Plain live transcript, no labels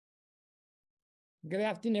Good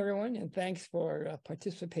afternoon, everyone, and thanks for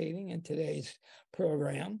participating in today's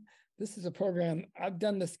program. This is a program, I've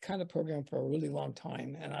done this kind of program for a really long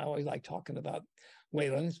time, and I always like talking about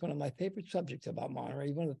whaling. It's one of my favorite subjects about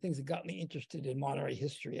Monterey. One of the things that got me interested in Monterey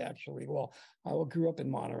history, actually. Well, I grew up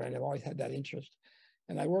in Monterey, and I've always had that interest.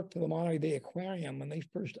 And I worked for the Monterey Bay Aquarium when they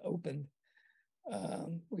first opened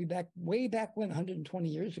way back when, 120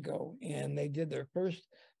 years ago, and they did their first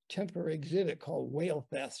temporary exhibit called Whale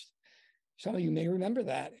Fest. Some of you may remember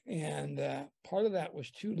that. And part of that was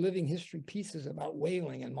two living history pieces about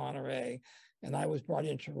whaling in Monterey. And I was brought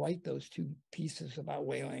in to write those two pieces about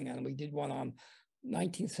whaling. And we did one on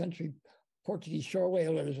 19th century Portuguese shore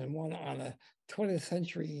whalers and one on a 20th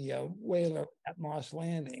century whaler at Moss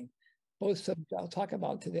Landing. Both subjects I'll talk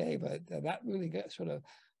about today, but that really got sort of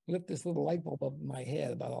lit this little light bulb up in my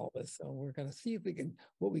head about all this. So we're going to see if we can,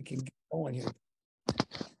 what we can get going here.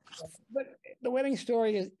 But the wedding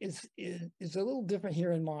story is a little different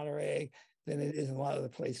here in Monterey than it is in a lot of the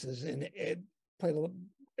places. And it played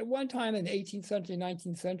at one time in the 18th century,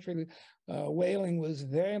 19th century, whaling was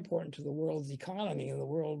very important to the world's economy, and the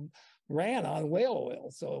world ran on whale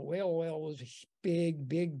oil. So whale oil was a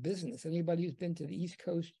big business. Anybody who's been to the East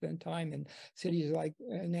Coast, spent time in cities like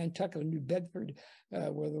Nantucket and New Bedford,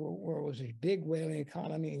 where there was a big whaling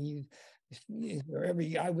economy, and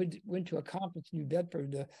I went to a conference in New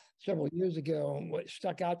Bedford several years ago, and what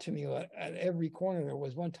stuck out to me at every corner there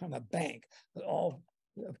was one time a bank, all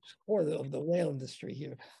core of the whale industry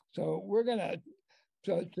here. So we're gonna.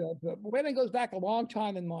 So whaling goes back a long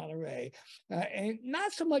time in Monterey, and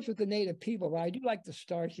not so much with the native people, but I do like to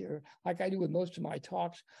start here, like I do with most of my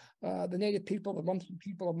talks. The native people, the Lumpen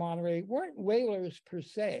people of Monterey, weren't whalers per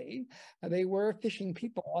se. They were fishing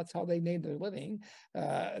people. That's how they made their living.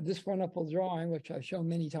 This wonderful drawing, which I've shown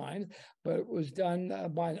many times, but it was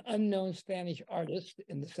done by an unknown Spanish artist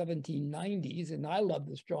in the 1790s. And I love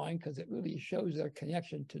this drawing because it really shows their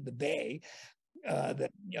connection to the bay. That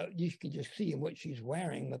you can just see in what she's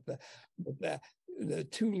wearing with the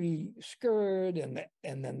tule skirt, and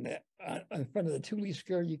then in front of the tule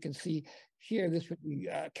skirt you can see here this would be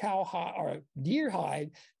cow hide or deer hide,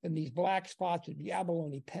 and these black spots would be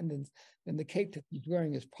abalone pendants, and the cape that she's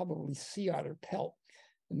wearing is probably sea otter pelt,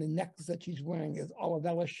 and the necklace that she's wearing is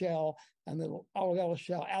olivella shell, and little olivella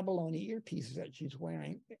shell abalone earpieces that she's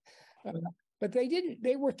wearing. But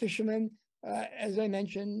they were fishermen, as I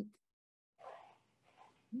mentioned.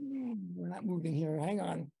 We're not moving here. Hang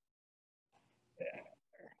on.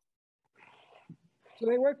 So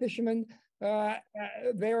they were fishermen.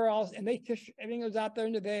 They were all, and they fished. Everything was out there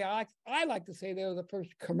in the bay. I like to say they were the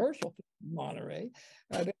first commercial in Monterey.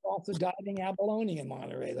 They were also diving abalone in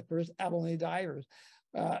Monterey, the first abalone divers.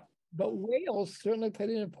 But whales certainly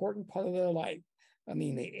played an important part of their life. I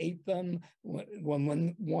mean, they ate them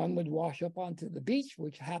when one would wash up onto the beach,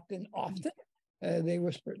 which happened often. They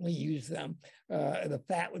would certainly use them. The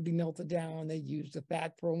fat would be melted down. They used the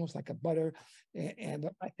fat for almost like a butter. And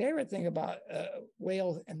my favorite thing about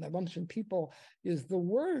whales and the Lumpen people is the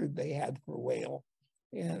word they had for whale.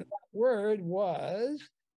 And that word was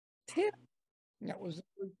tip. And that was the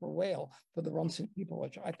word for whale for the Lumpen people,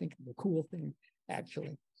 which I think is a cool thing,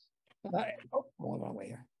 actually. Hold on, wait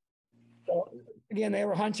here. So again, they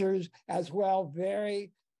were hunters as well,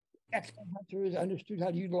 very excellent hunters, understood how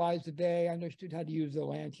to utilize the bay, understood how to use the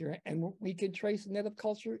land here. And we can trace the native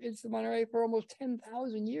culture into Monterey for almost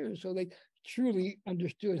 10,000 years. So they truly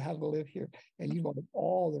understood how to live here and utilize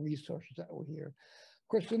all the resources that were here. Of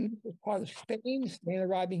course, this was part of Spain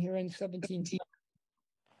arriving here in 1710.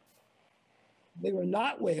 They were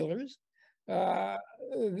not whalers. They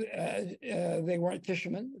weren't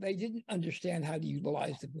fishermen. They didn't understand how to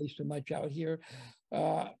utilize the bay so much out here.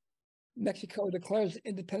 Mexico declares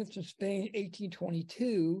independence from Spain in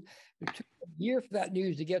 1822. It took a year for that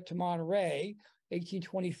news to get to Monterey.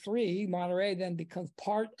 1823, Monterey then becomes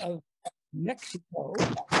part of Mexico.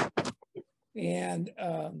 And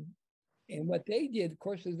what they did, of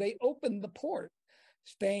course, is they opened the port.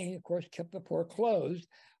 Spain, of course, kept the port closed,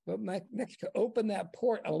 but Mexico opened that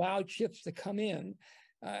port, allowed ships to come in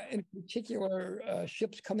particular,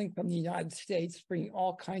 ships coming from the United States, bringing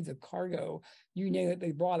all kinds of cargo. You name it,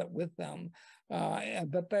 they brought it with them.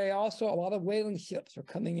 But they also, a lot of whaling ships are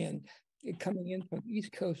coming in from the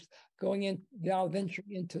East Coast, going in, now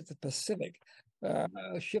venturing into the Pacific.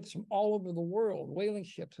 Ships from all over the world, whaling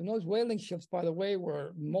ships. And those whaling ships, by the way,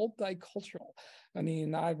 were multicultural. I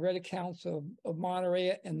mean, I've read accounts of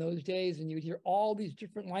Monterey in those days, and you would hear all these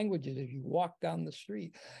different languages as you walk down the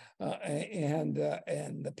street. And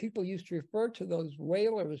the people used to refer to those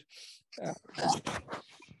whalers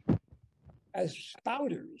as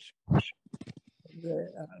spouters.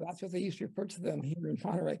 That's what they used to refer to them here in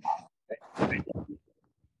Monterey.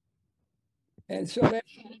 And so they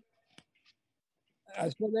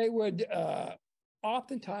would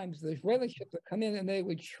oftentimes the whaling ships would come in and they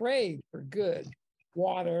would trade for goods,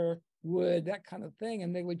 water, wood, that kind of thing,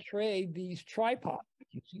 and they would trade these tripods.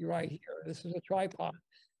 You see right here, this is a tripod.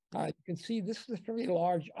 You can see this is a very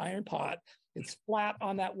large iron pot. It's flat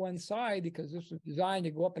on that one side because this was designed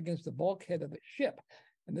to go up against the bulkhead of the ship.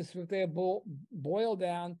 And this is what they boil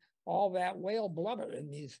down all that whale blubber in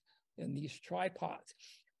these tripods.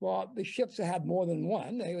 Well, the ships that had more than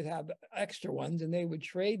one, they would have extra ones, and they would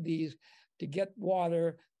trade these to get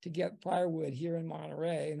water, to get firewood here in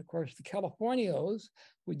Monterey. And of course, the Californios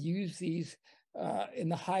would use these in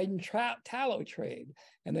the hide and tallow trade,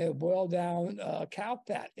 and they would boil down cow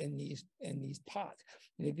fat in these pots.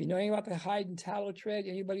 And if you know anything about the hide and tallow trade,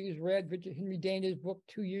 anybody who's read Richard Henry Dana's book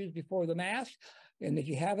 2 Years Before the Mast, and if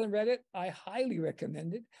you haven't read it, I highly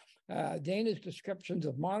recommend it. Dana's descriptions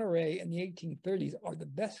of Monterey in the 1830s are the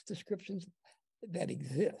best descriptions that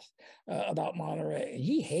exist about Monterey. And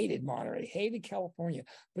he hated Monterey, hated California,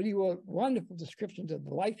 but he wrote wonderful descriptions of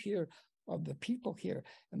the life here, of the people here.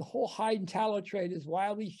 And the whole hide and tallow trade is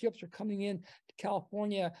while these ships are coming in to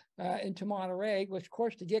California, into Monterey, was of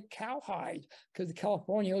course to get cowhide, because the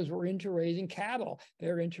Californios were into raising cattle.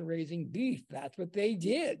 They're into raising beef. That's what they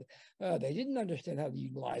did. They didn't understand how to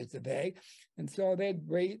utilize the bay. And so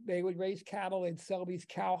they would raise cattle, they'd sell these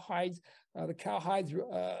cowhides. The cowhides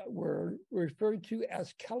were referred to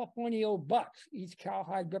as Californio bucks. Each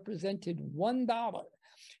cowhide represented $1.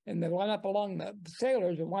 And they line up along the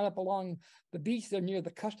sailors and line up along the beach there near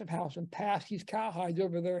the custom house and pass these cowhides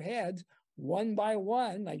over their heads one by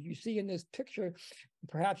one, like you see in this picture.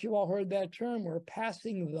 Perhaps you all heard that term. We're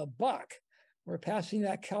passing the buck. We're passing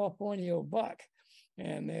that Californio buck.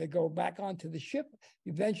 And they go back onto the ship,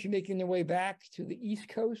 eventually making their way back to the East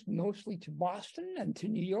Coast, mostly to Boston and to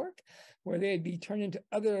New York, where they'd be turned into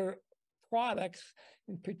other products,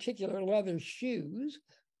 in particular leather shoes.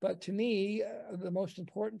 But to me, the most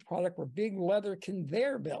important product were big leather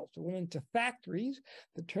conveyor belts that went into factories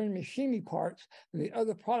that turned machinery parts, and the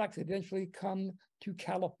other products eventually come to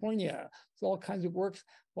California. So all kinds of works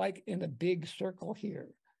like in a big circle here.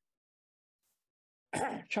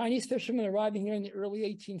 Chinese fishermen arriving here in the early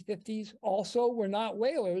 1850s also were not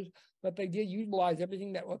whalers, but they did utilize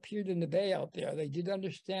everything that appeared in the bay out there. They did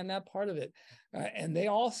understand that part of it. And they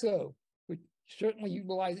also would certainly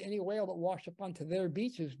utilize any whale that washed up onto their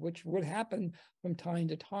beaches, which would happen from time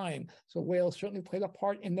to time. So whales certainly played a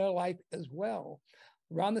part in their life as well.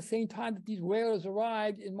 Around the same time that these whalers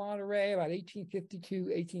arrived in Monterey, about 1852,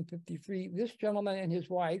 1853, this gentleman and his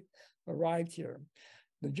wife arrived here.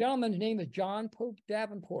 The gentleman's name is John Pope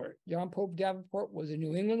Davenport. John Pope Davenport was a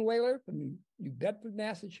New England whaler from New Bedford,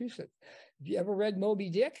 Massachusetts. If you ever read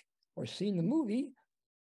Moby Dick or seen the movie,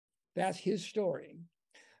 that's his story.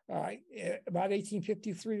 About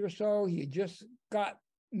 1853 or so, he had just got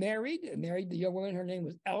married the young woman. Her name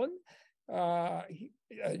was Ellen.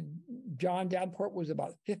 John Davenport was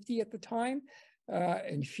about 50 at the time,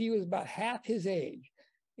 and she was about half his age.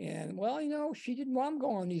 And well, you know, she didn't want to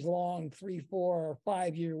go on these long 3, 4, or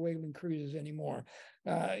 5-year whaling cruises anymore.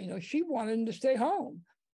 You know, she wanted him to stay home,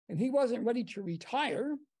 and he wasn't ready to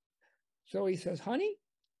retire. So he says, honey,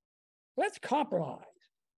 let's compromise.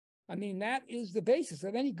 I mean, that is the basis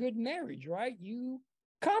of any good marriage, right? You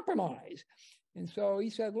compromise. And so he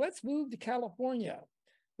said, let's move to California.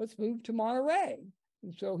 Let's move to Monterey.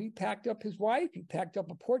 And so he packed up his wife. He packed up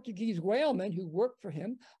a Portuguese whaleman who worked for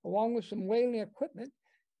him, along with some whaling equipment.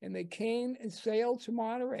 And they came and sailed to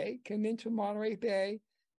Monterey, came into Monterey Bay,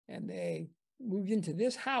 and they moved into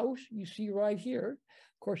this house you see right here.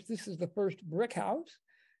 Of course, this is the first brick house.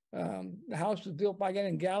 The house was built by a guy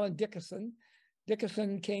named Galen Dickinson.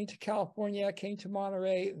 Dickinson came to California, came to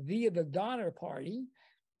Monterey via the Donner Party.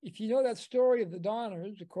 If you know that story of the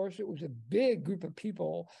Donners, of course, it was a big group of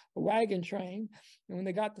people, a wagon train. And when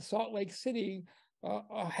they got to Salt Lake City,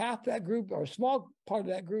 half that group, or a small part of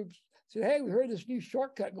that group, said, hey, we heard this new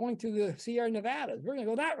shortcut going through the Sierra Nevadas. We're going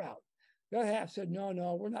to go that route. The other half said,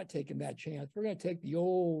 no, we're not taking that chance. We're going to take the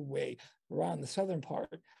old way around the southern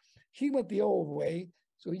part. He went the old way,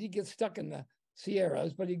 so he did get stuck in the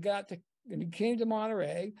Sierras, but he came to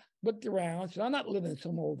Monterey, looked around, said, I'm not living in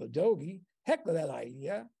some old adobe. Heck with that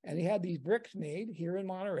idea. And he had these bricks made here in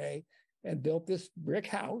Monterey and built this brick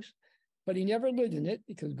house, but he never lived in it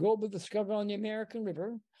because gold was discovered on the American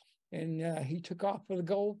River. And he took off for the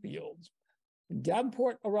gold fields. When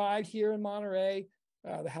Davenport arrived here in Monterey,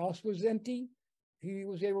 the house was empty. He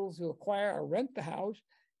was able to acquire or rent the house,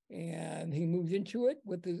 and he moved into it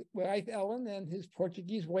with his wife, Ellen, and his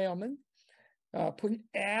Portuguese whaleman. put an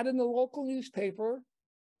ad in the local newspaper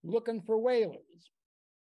looking for whalers.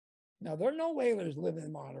 Now, there are no whalers living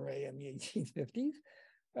in Monterey in the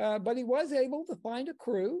 1850s, but he was able to find a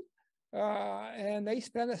crew, and they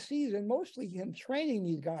spent a season, mostly him training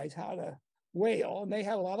these guys how to whale, and they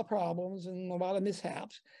had a lot of problems and a lot of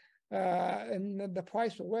mishaps. And the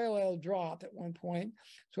price of whale oil dropped at one point.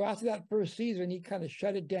 So after that first season, he kind of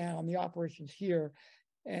shut it down, the operations here,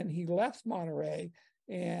 and he left Monterey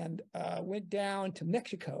and went down to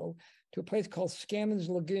Mexico to a place called Scammons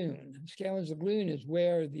Lagoon. Scammons Lagoon is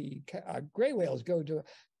where the gray whales go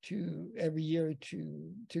to every year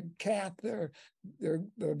to calf their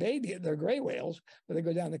baby, their gray whales, but they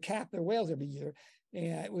go down to calf their whales every year.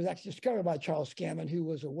 And it was actually discovered by Charles Scammon, who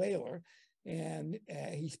was a whaler. And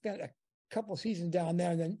he spent a couple of seasons down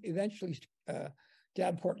there, and then eventually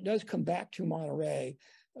Davenport does come back to Monterey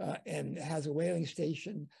and has a whaling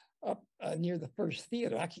station up near the First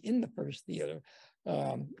Theater, actually in the First Theater.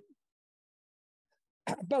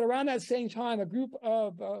 But around that same time, a group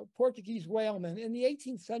of Portuguese whalemen in the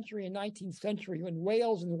 18th century and 19th century, when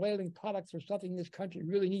whales and whaling products were something this country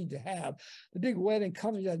really needed to have, the big whaling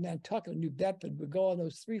companies at Nantucket and New Bedford would go on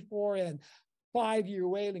those 3, 4, and 5-year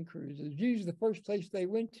whaling cruises. Usually the first place they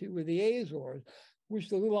went to were the Azores, which are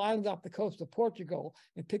the little islands off the coast of Portugal,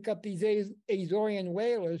 and pick up these Azorean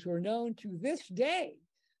whalers who are known to this day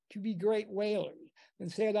to be great whalers,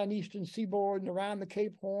 and sailed on eastern seaboard and around the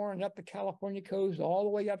Cape Horn and up the California coast, all the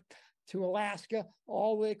way up to Alaska,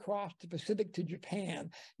 all the way across the Pacific to Japan.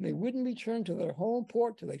 And they wouldn't return to their home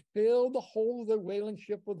port till they filled the whole of their whaling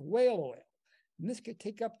ship with whale oil. And this could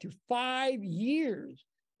take up to 5 years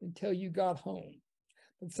until you got home.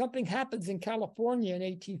 But something happens in California in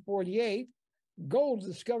 1848. Gold is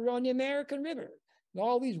discovered on the American River. And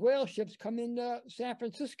all these whale ships come into San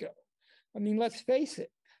Francisco. I mean, let's face it.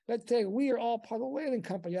 Let's say we are all part of a whaling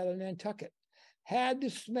company out of Nantucket. Had to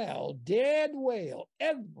smell dead whale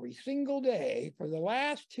every single day for the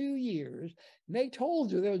last 2 years. And they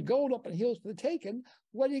told you there was gold up in hills for the taking.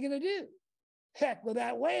 What are you going to do? Heck with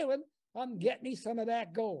that whaling. I'm getting me some of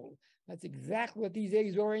that gold. That's exactly what these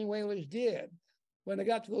Azorean whalers did. When they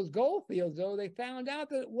got to those gold fields, though, they found out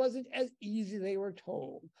that it wasn't as easy as they were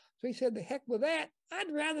told. So he said, the heck with that.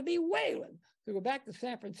 I'd rather be whaling. So go back to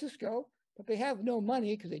San Francisco, but they have no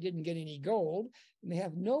money because they didn't get any gold, and they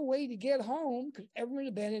have no way to get home because everyone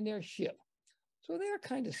had abandoned their ship. So they were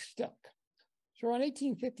kind of stuck. So around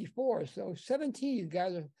 1854 or so, 17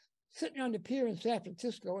 guys are sitting on the pier in San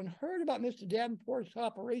Francisco and heard about Mr. Davenport's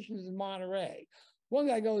operations in Monterey. One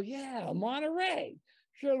guy goes, yeah, Monterey.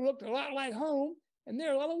 Sure looked a lot like home, and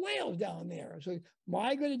there are a lot of whales down there. So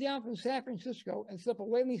migrated down from San Francisco and set up a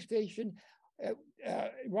whaling station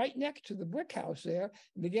right next to the brick house there,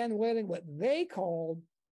 and began whaling what they called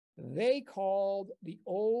the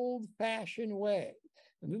old-fashioned way.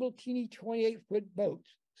 The little teeny 28-foot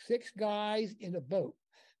boats, 6 guys in a boat.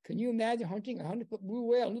 Can you imagine hunting a 100-foot blue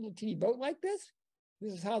whale in a little teeny boat like this?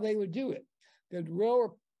 This is how they would do it. They'd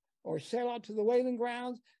row or sail out to the whaling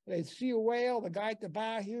grounds. They'd see a whale. The guy at the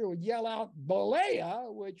bow here would yell out,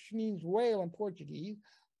 "Baleia," which means whale in Portuguese.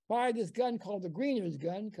 Fired this gun called the Greener's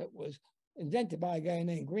gun, because it was invented by a guy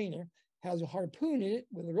named Greener. Has a harpoon in it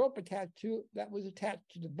with a rope attached to it that was attached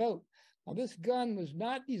to the boat. Now, this gun was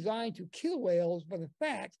not designed to kill whales, but in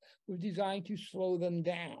fact was designed to slow them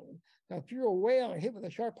down. Now, if you're a whale and hit with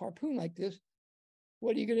a sharp harpoon like this,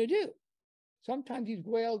 what are you going to do? Sometimes these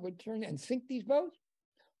whales would turn and sink these boats,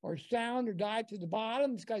 or sound or dive to the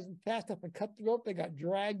bottom. These guys fast enough and cut the rope, they got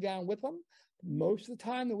dragged down with them. Most of the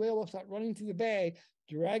time, the whale will start running through the bay,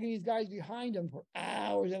 dragging these guys behind them for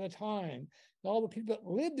hours at a time. And all the people that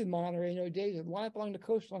lived in Monterey in those days would line up along the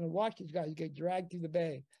coastline and watch these guys get dragged through the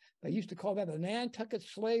bay. They used to call that a Nantucket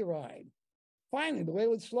sleigh ride. Finally, the whale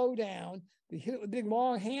would slow down. They hit it with big,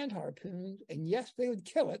 long hand harpoons, and yes, they would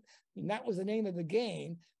kill it, and that was the name of the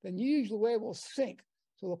game. Then usually the whale will sink.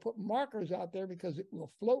 So they'll put markers out there because it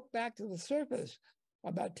will float back to the surface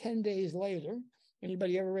about 10 days later.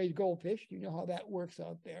 Anybody ever raised goldfish? You know how that works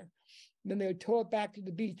out there. And then they would tow it back to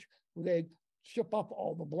the beach where they'd strip off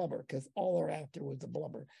all the blubber because all they're after was the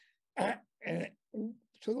blubber. And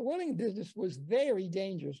so the whaling business was very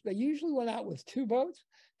dangerous. They usually went out with 2 boats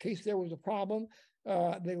in case there was a problem.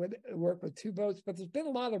 They would work with 2 boats, but there's been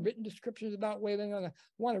a lot of written descriptions about whaling, and I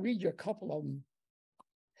want to read you a couple of them.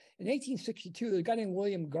 In 1862, there's a guy named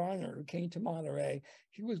William Garner who came to Monterey.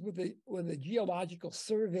 He was with a geological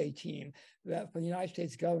survey team that for the United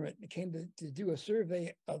States government. They came to do a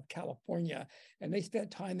survey of California, and they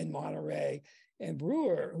spent time in Monterey. And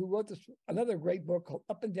Brewer, who wrote another great book called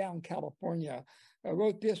Up and Down California,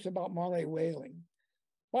 wrote this about Monterey whaling.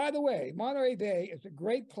 By the way, Monterey Bay is a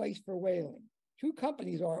great place for whaling. 2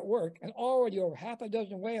 companies are at work, and already over half a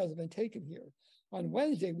dozen whales have been taken here. On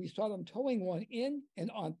Wednesday, we saw them towing one in,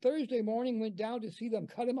 and on Thursday morning went down to see them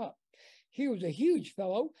cut him up. He was a huge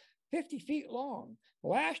fellow, 50 feet long.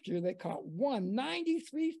 Last year, they caught one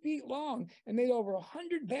 93 feet long and made over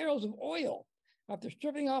 100 barrels of oil. After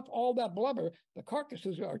stripping off all that blubber, the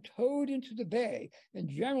carcasses are towed into the bay and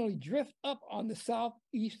generally drift up on the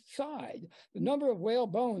southeast side. The number of whale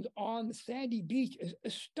bones on the sandy beach is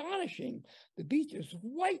astonishing. The beach is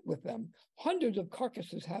white with them. Hundreds of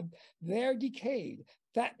carcasses have there decayed,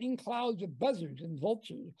 fattening clouds of buzzards and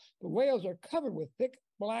vultures. The whales are covered with thick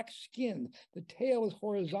black skin. The tail is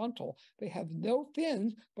horizontal. They have no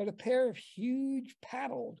fins, but a pair of huge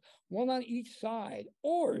paddles, one on each side,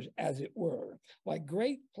 oars, as it were, like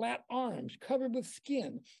great flat arms covered with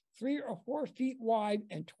skin, 3 or 4 feet wide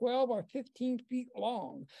and 12 or 15 feet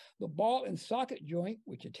long. The ball and socket joint,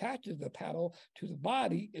 which attaches the paddle to the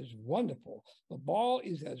body, is wonderful. The ball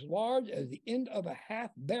is as large as the end of a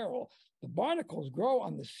half barrel. The barnacles grow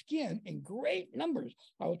on the skin in great numbers.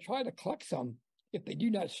 I will try to collect some if they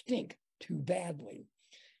do not stink too badly.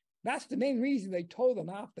 That's the main reason they towed them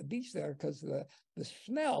off the beach there, because the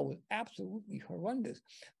smell was absolutely horrendous.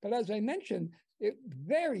 But as I mentioned,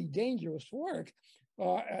 very dangerous work.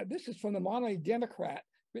 This is from the Monterey Democrat,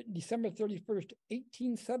 written December 31st,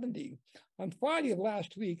 1870. On Friday of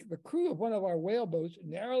last week, the crew of one of our whaleboats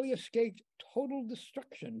narrowly escaped total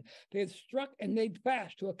destruction. They had struck and made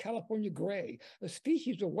fast to a California gray, a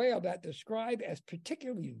species of whale that described as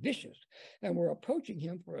particularly vicious, and were approaching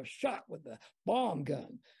him for a shot with a bomb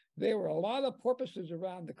gun. There were a lot of porpoises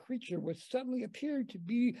around the creature, which suddenly appeared to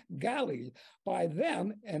be gallied by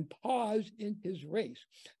them and paused in his race.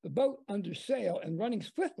 The boat, under sail and running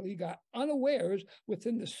swiftly, got unawares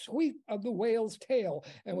within the sweep of the whale's tail,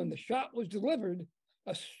 and when the shot was delivered,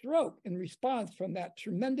 a stroke in response from that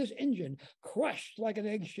tremendous engine crushed like an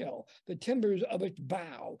eggshell the timbers of its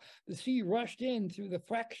bow. The sea rushed in through the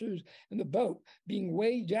fractures in the boat, being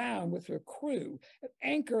weighed down with her crew. An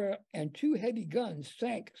anchor and 2 heavy guns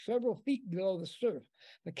sank several feet below the surf.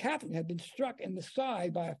 The captain had been struck in the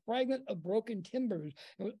side by a fragment of broken timbers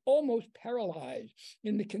and was almost paralyzed.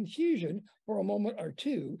 In the confusion, for a moment or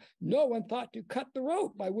two, no one thought to cut the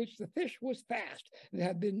rope by which the fish was fast and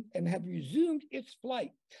had resumed its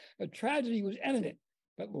flight. A tragedy was imminent,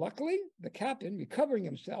 but luckily the captain, recovering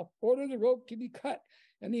himself, ordered the rope to be cut,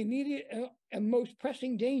 and the immediate and most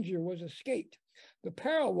pressing danger was escaped. The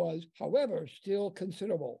peril was, however, still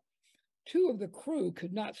considerable. 2 of the crew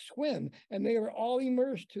could not swim, and they were all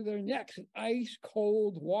immersed to their necks in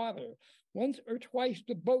ice-cold water. Once or twice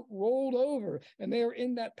the boat rolled over, and they were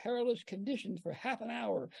in that perilous condition for half an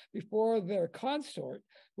hour before their consort,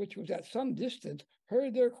 which was at some distance,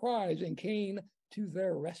 heard their cries and came to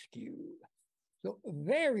their rescue. So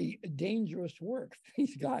very dangerous work.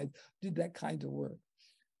 These guys did that kind of work.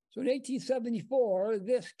 So in 1874,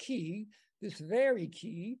 this very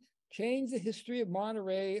key, changed the history of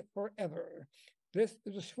Monterey forever. This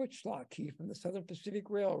is a switch lock key from the Southern Pacific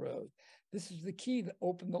Railroad. This is the key that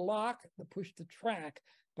opened the lock, that pushed the track,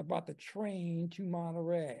 that brought the train to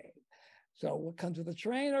Monterey. So what comes with the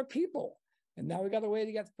train are people. And now we got a way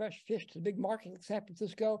to get fresh fish to the big market in San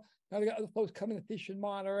Francisco. Now we got other folks coming to fish in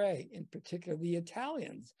Monterey, in particular the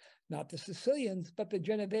Italians, not the Sicilians, but the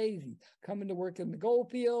Genovese, coming to work in the gold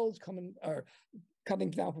fields, coming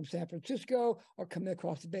down from San Francisco, or coming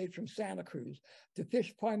across the bay from Santa Cruz to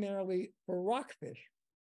fish primarily for rockfish.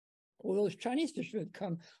 Well, those Chinese fishermen had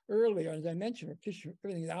come earlier, as I mentioned, fishing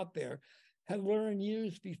everything out there, had learned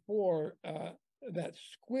years before that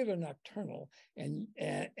squid are nocturnal, and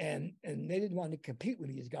they didn't want to compete with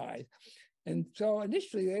these guys. And so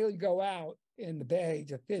initially they would go out in the bay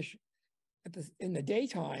to fish in the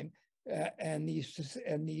daytime, and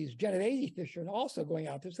these Genovese fishermen also going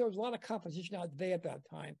out there. So there was a lot of competition out there at that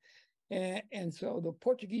time. And so the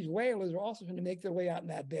Portuguese whalers were also trying to make their way out in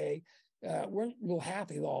that bay, weren't real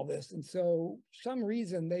happy with all this. And so for some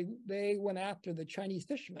reason they went after the Chinese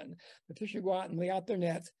fishermen. The fishermen go out and lay out their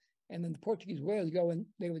nets, and then the Portuguese whalers go and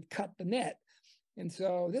they would cut the net. And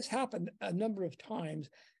so this happened a number of times.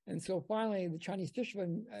 And so finally the Chinese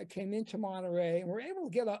fishermen came into Monterey and were able to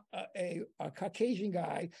get a Caucasian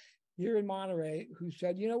guy here in Monterey who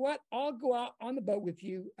said, you know what, I'll go out on the boat with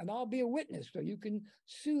you and I'll be a witness so you can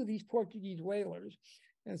sue these Portuguese whalers.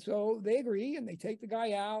 And so they agree, and they take the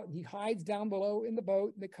guy out, and he hides down below in the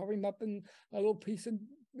boat, and they cover him up in a little piece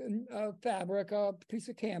of fabric, a piece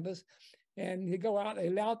of canvas, and they go out, they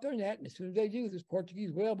lay out their net, and as soon as they do, this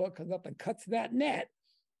Portuguese whaleboat comes up and cuts that net.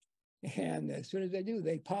 And as soon as they do,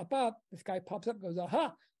 they pop up. This guy pops up and goes,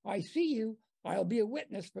 aha, I see you. I'll be a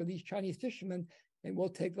witness for these Chinese fishermen. and we'll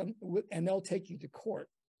take them, and they'll take you to court,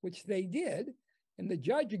 which they did. And the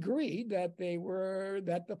judge agreed that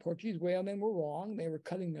the Portuguese whalemen were wrong. They were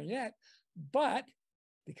cutting their net, but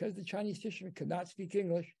because the Chinese fishermen could not speak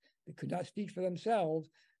English, they could not speak for themselves,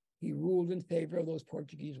 he ruled in favor of those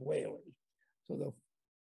Portuguese whalers. So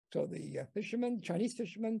the Chinese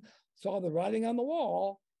fishermen saw the writing on the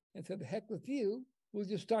wall and said, the heck with you, we'll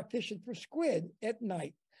just start fishing for squid at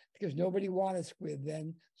night, because nobody wanted squid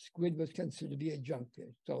then. Squid was considered to be a junk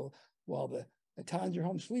fish. So while the Italians are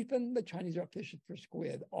home sleeping, the Chinese are fishing for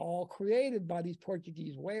squid, all created by these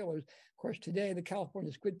Portuguese whalers. Of course, today, the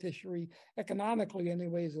California squid fishery, economically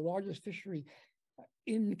anyway, is the largest fishery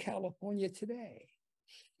in California today.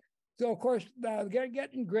 So, of course, they're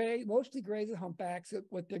getting gray, mostly grays and humpbacks,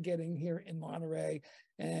 what they're getting here in Monterey.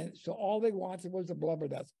 And so all they wanted was the blubber.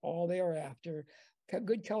 That's all they are after. A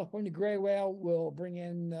good California gray whale will bring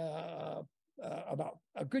in a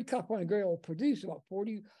good California gray will produce about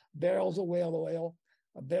 40 barrels of whale oil.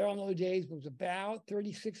 A barrel in those days was about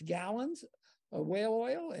 36 gallons of whale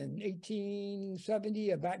oil. In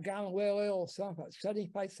 1870, about gallon of whale oil selling about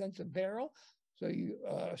 75 cents a barrel. So you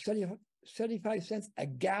 75 cents a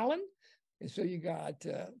gallon. And so you got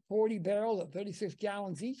 40 barrels at 36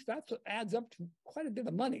 gallons each. That's what adds up to quite a bit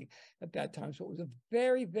of money at that time. So it was a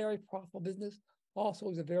very, very profitable business. Also, it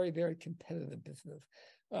was a very, very competitive business.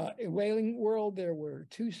 In whaling world, there were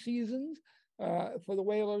 2 seasons for the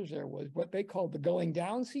whalers. There was what they called the going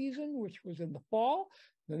down season, which was in the fall,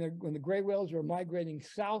 when the gray whales were migrating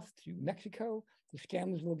south to Mexico, the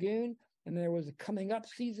Scammers Lagoon. And there was a coming up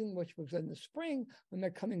season, which was in the spring, when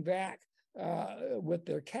they're coming back with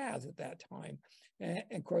their calves at that time. And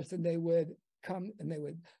of course, then they would come and they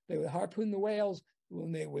would harpoon the whales.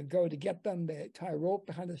 When they would go to get them, they tie a rope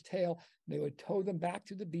behind his tail. They would tow them back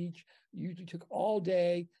to the beach. Usually took all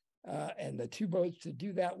day and the 2 boats to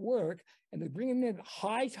do that work. And they bring them in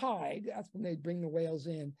high tide. That's when they'd bring the whales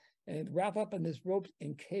in and wrap up in this rope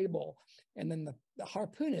and cable. And then the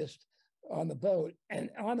harpoonist on the boat and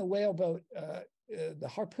on the whale boat, the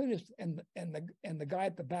harpoonist and the guy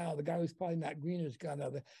at the bow, the guy who's fighting that greener's gun,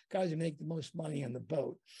 are the guys who make the most money in the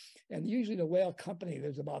boat. And usually the whale company,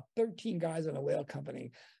 there's about 13 guys on a whale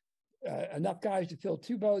company, enough guys to fill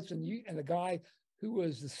 2 boats and a guy who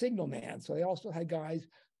was the signal man. So they also had guys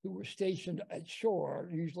who were stationed at shore,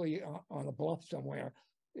 usually on a bluff somewhere.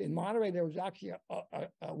 In Monterey, there was actually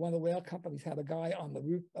one of the whale companies had a guy on the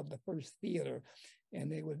roof of the first theater,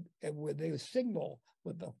 and they would signal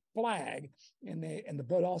with the flag, and the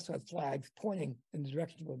boat also had flags pointing in the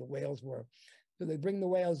direction where the whales were. So they bring the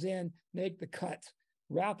whales in, make the cuts,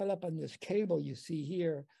 wrap it up on this cable you see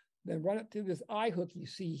here, then run it through this eye hook you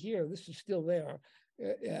see here. This is still there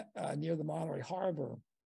near the Monterey Harbor.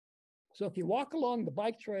 So if you walk along the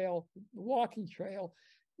bike trail, the walking trail,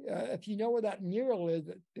 if you know where that mural is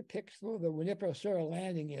that depicts where the Winipro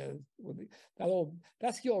landing is,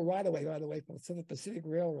 that's the old right-of-way, by the way, from the Southern Pacific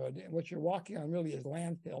Railroad. And what you're walking on really is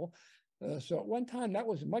landfill. So at one time, that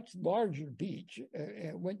was a much larger beach.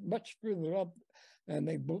 It went much further up, and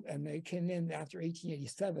they came in after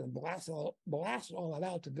 1887 and blasted all that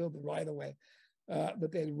out to build the right-of-way.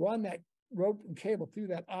 But they'd run that rope and cable through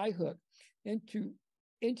that eye hook into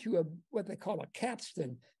what they call a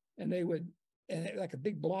capstan, and like a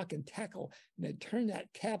big block and tackle, and they turn that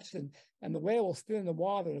capstan, and the whale will spin in the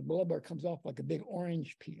water, and the blubber comes off like a big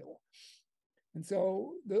orange peel. And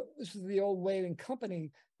so this is the old whaling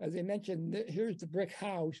company. As I mentioned, here's the brick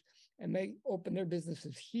house, and they open their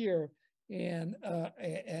businesses here. And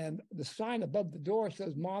the sign above the door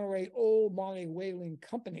says Old Monterey Whaling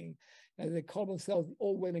Company. And they call themselves the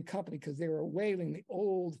Old Whaling Company because they were whaling the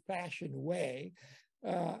old-fashioned way.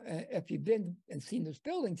 If you've been and seen this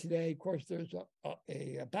building today, of course, there's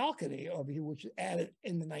a balcony over here, which was added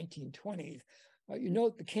in the 1920s. You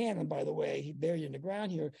note the cannon, by the way, buried in the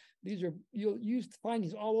ground here. You'll find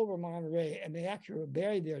these all over Monterey, and they actually were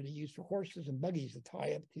buried there to use for horses and buggies to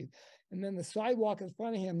tie up to. And then the sidewalk in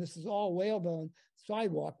front of him, this is all whalebone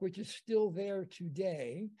sidewalk, which is still there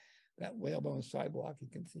today. That whalebone sidewalk you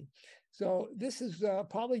can see. So this is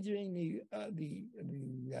probably during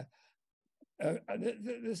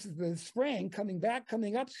this is the spring coming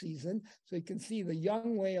up season. So you can see the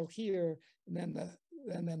young whale here, and then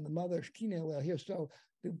the mother female whale here. So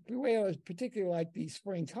the whale is particularly like the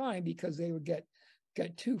springtime because they would get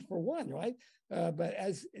 2 for 1, right? But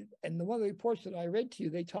in one of the reports that I read to you,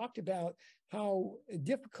 they talked about how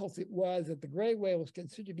difficult it was that the gray whale was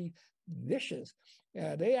considered to be vicious.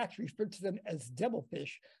 They actually referred to them as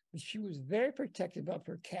devilfish. She was very protective of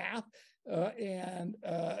her calf, and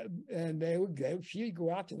she'd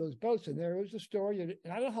go out to those boats. And there was a story, and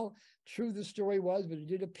I don't know how true the story was, but it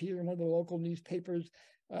did appear in one of the local newspapers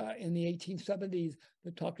in the 1870s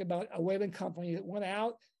that talked about a whaling company that went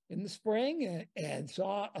out in the spring and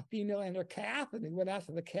saw a female and her calf, and they went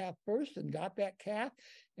after the calf first and got that calf,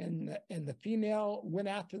 and the female went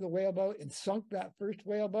after the whaleboat and sunk that first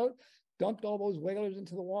whaleboat, dumped all those whalers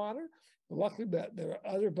into the water. Luckily, their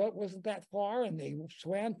other boat wasn't that far, and they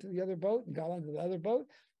swam to the other boat and got onto the other boat.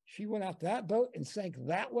 She went out that boat and sank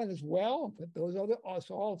that one as well, and put those other.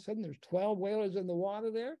 So all of a sudden, there's 12 whalers in the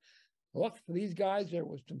water there. Luckily for these guys, there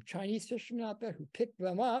was some Chinese fishermen out there who picked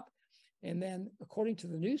them up. And then, according to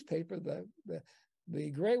the newspaper, the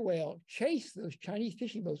gray whale chased those Chinese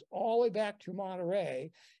fishing boats all the way back to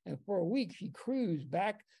Monterey. And for a week, she cruised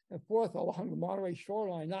back and forth along the Monterey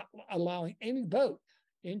shoreline, not allowing any boat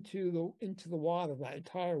into the water that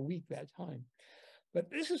entire week that time. But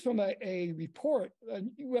this is from a report, a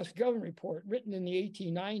U.S. government report written in the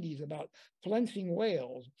 1890s about flensing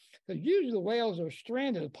whales. Because usually the whales are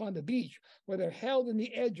stranded upon the beach where they're held in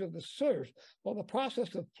the edge of the surf. While the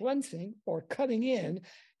process of flensing or cutting in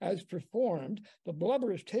as performed, the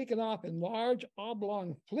blubber is taken off in large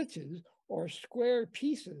oblong flitches or square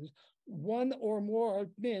pieces, one or more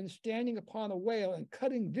men standing upon a whale and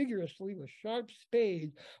cutting vigorously with sharp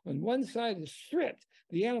spades. When one side is stripped,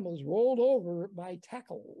 the animal is rolled over by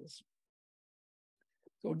tackles.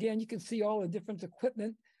 So again, you can see all the different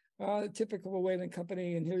equipment, typical of a whaling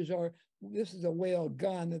company. And this is a whale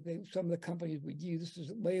gun that some of the companies would use. This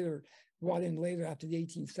is later, brought in later after the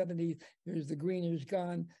 1870s. Here's the greener's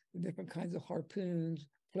gun, the different kinds of harpoons,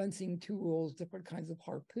 flensing tools, different kinds of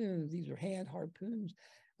harpoons. These are hand harpoons.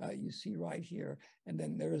 You see right here. And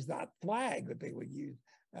then there's that flag that they would use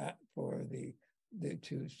for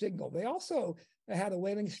to signal. They also had a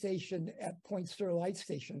whaling station at Point Sur Light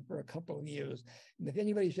Station for a couple of years. And if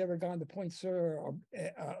anybody's ever gone to Point Sur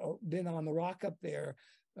or been on the rock up there,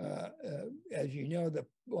 as you know, the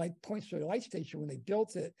Point Sur Light Station, when they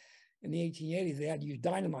built it in the 1880s, they had to use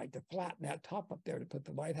dynamite to flatten that top up there to put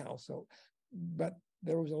the lighthouse. So, but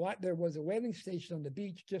there was a whaling station on the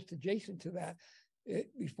beach just adjacent to that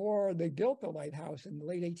before they built the lighthouse in the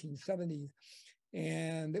late 1870s.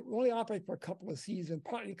 And it only operated for a couple of seasons,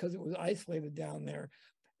 partly because it was isolated down there.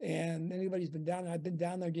 And anybody's been down there, I've been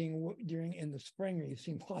down there during in the spring, where you've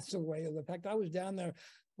seen lots of whales. In fact, I was down there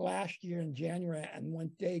last year in January, and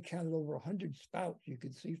one day counted over 100 spouts you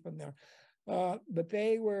could see from there. But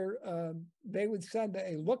they would send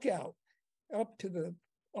a lookout up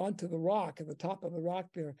onto the rock, at the top of the rock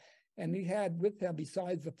there. And he had with him,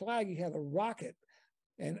 besides the flag, he had a rocket.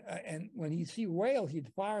 And when he'd see whales,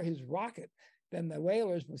 he'd fire his rocket. Then the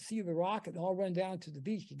whalers would see the rocket and all run down to the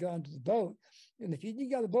beach to go onto the boat. And if you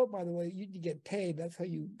got a boat, by the way, you get paid. That's how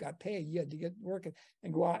you got paid. You had to get working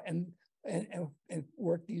and go out and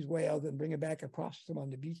work these whales and bring it back and process them on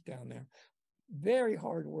the beach down there. Very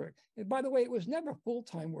hard work. And by the way, it was never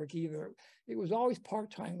full-time work either. It was always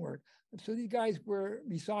part-time work. And so these guys were,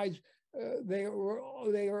 besides, they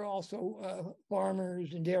were also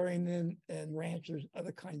farmers and dairymen and ranchers,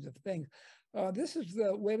 other kinds of things. This is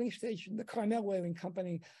the whaling station, the Carmel Whaling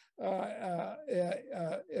Company, that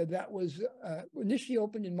was initially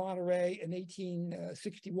opened in Monterey in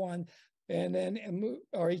 1861, and then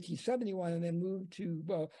or 1871, and then moved to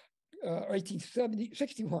or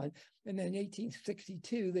 1861, and then in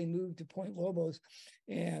 1862 they moved to Point Lobos.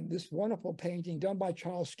 And this wonderful painting done by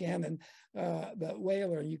Charles Scanlon, the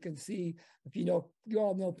whaler. You can see, if you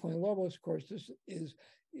all know Point Lobos, of course. This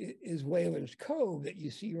is Whaler's Cove that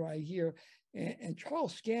you see right here. And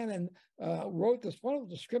Charles Scanlon wrote this wonderful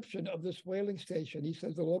description of this whaling station. He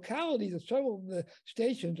says, the localities of several of the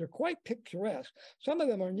stations are quite picturesque. Some of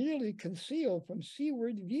them are nearly concealed from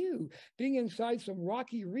seaward view, being inside some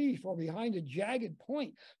rocky reef or behind a jagged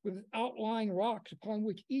point with outlying rocks upon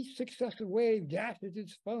which each successive wave dashes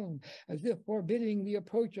its foam, as if forbidding the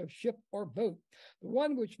approach of ship or boat. The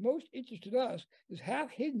one which most interested us is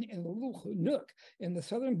half hidden in a little nook in the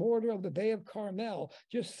southern border of the Bay of Carmel,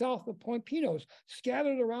 just south of Point Pinos.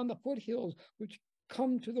 Scattered around the foothills which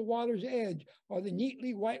come to the water's edge are the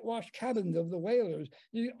neatly whitewashed cabins of the whalers,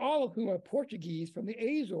 nearly all of whom are Portuguese from the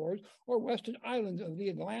Azores or western islands of the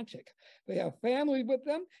Atlantic. They have families with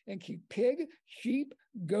them and keep pig, sheep,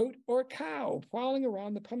 goat, or cow prowling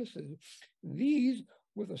around the premises. These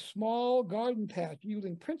with a small garden patch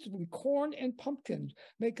yielding principally corn and pumpkins,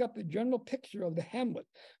 make up the general picture of the hamlet,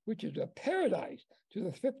 which is a paradise to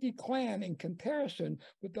the thrifty clan in comparison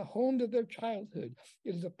with the home of their childhood.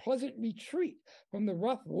 It is a pleasant retreat from the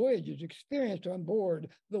rough voyages experienced on board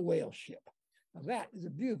the whale ship. Now that is a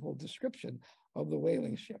beautiful description of the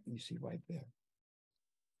whaling ship you see right there.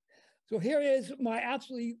 So here is my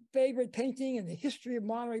absolutely favorite painting in the history of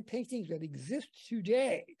Monterey paintings that exists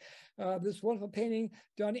today. This wonderful painting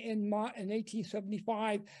done in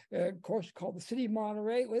 1875, of course, called The City of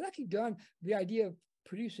Monterey. It was actually done, the idea of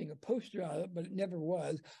producing a poster out of it, but it never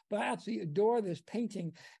was. But I absolutely adore this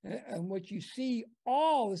painting, and what you see,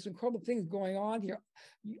 all this incredible things going on here.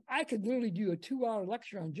 I could literally do a 2-hour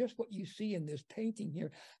lecture on just what you see in this painting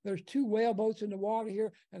here. There's 2 whale boats in the water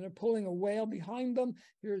here, and they're pulling a whale behind them.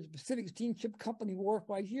 Here's the Pacific Steamship Company wharf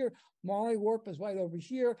right here. Monterey Wharf is right over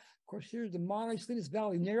here. Of course, here's the Monterey Salinas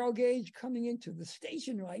Valley narrow gauge coming into the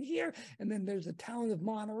station right here. And then there's the town of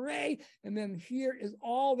Monterey. And then here is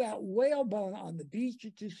all that whalebone on the beach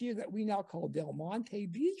that you see that we now call Del Monte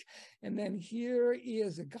Beach. And then here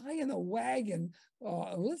is a guy in a wagon.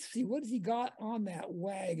 Let's see, what has he got on that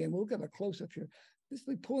wagon? We'll look at a close-up here. This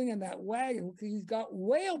is pulling in that wagon. He's got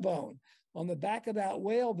whalebone on the back of that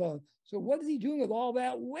whalebone. So what is he doing with all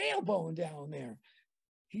that whalebone down there?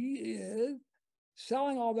 He is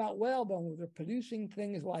selling all that whalebone. They're producing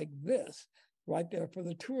things like this right there for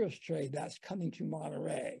the tourist trade that's coming to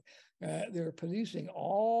Monterey. They're producing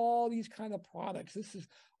all these kind of products. This is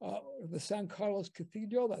the San Carlos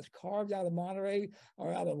Cathedral that's carved out of Monterey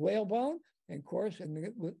or out of whalebone. And of course,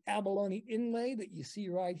 and with abalone inlay that you see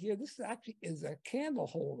right here, this actually is a candle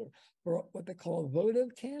holder for what they call a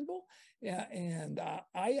votive candle. And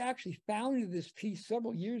I actually founded this piece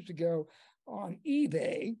several years ago on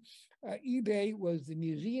eBay. eBay was the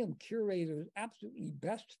museum curator's absolutely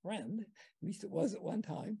best friend, at least it was at one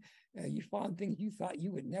time. You found things you thought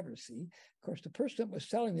you would never see. Of course, the person that was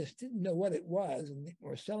selling this didn't know what it was, and they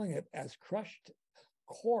were selling it as crushed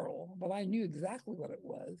coral, but I knew exactly what it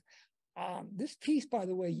was. This piece, by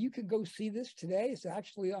the way, you can go see this today. It's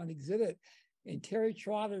actually on exhibit in Terry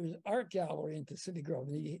Trotter's art gallery in Pacific Grove.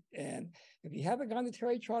 And if you haven't gone to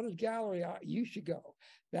Terry Trotter's gallery, you should go.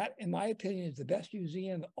 That, in my opinion, is the best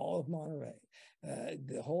museum in all of Monterey.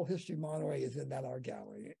 The whole history of Monterey is in that art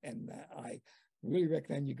gallery, and I really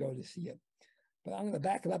recommend you go to see it. But I'm going to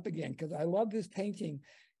back it up again because I love this painting.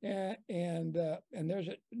 And there's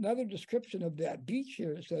another description of that beach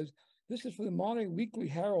here. It says, this is from the Monterey Weekly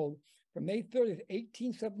Herald from May 30th,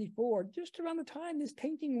 1874, just around the time this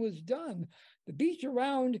painting was done. The beach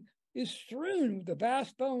around is strewn with the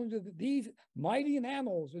vast bones of these mighty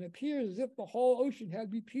mammals, and appears as if the whole ocean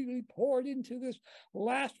had repeatedly poured into this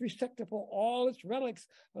last receptacle all its relics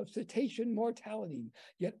of cetacean mortality.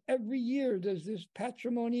 Yet every year does this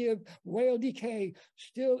patrimony of whale decay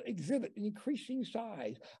still exhibit an increasing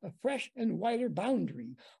size, a fresh and wider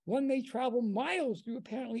boundary. One may travel miles through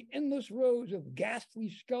apparently endless rows of ghastly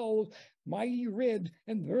skulls, mighty ribs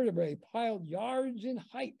and vertebrae piled yards in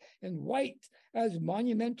height and white as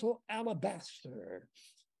monumental alabaster.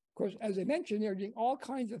 Of course, as I mentioned, they're doing all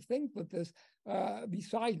kinds of things with this.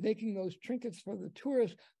 Besides making those trinkets for the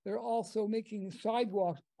tourists, they're also making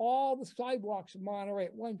sidewalks. All the sidewalks in Monterey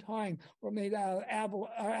at one time were made out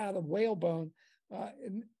of whalebone.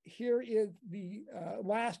 And here is the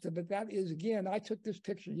last of it. That is, again, I took this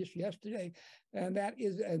picture just yesterday, and that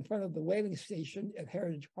is in front of the whaling station at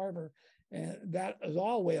Heritage Harbor. And that is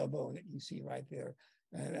all whalebone that you see right there.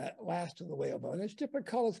 And that last of the whalebone. There's different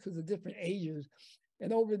colors because of different ages.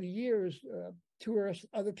 And over the years, tourists,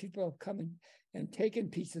 other people have come in and taken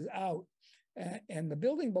pieces out. And the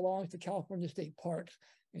building belongs to California State Parks.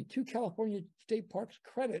 And to California State Parks'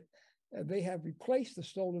 credit, they have replaced the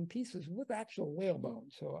stolen pieces with actual whalebone.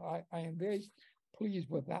 So I am very pleased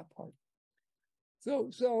with that part. So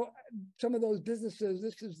some of those businesses,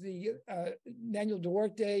 this is the Manuel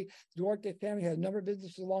Duarte. Duarte family had a number of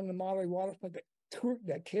businesses along the Monterey waterfront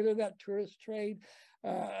that cater that tourist trade.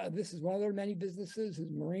 This is one of their many businesses,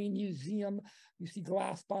 is Marine Museum. You see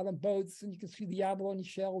glass bottom boats, and you can see the abalone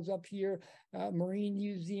shells up here. Marine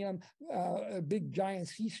Museum, a big giant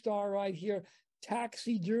sea star right here.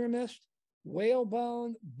 Taxidermist,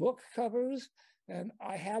 whalebone, book covers. And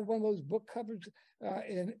I have one of those book covers,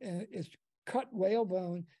 and it's cut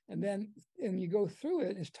whalebone, and you go through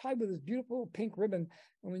it. It's tied with this beautiful pink ribbon.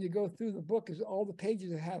 And when you go through the book, is all the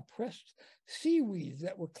pages that have pressed seaweeds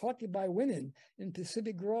that were collected by women in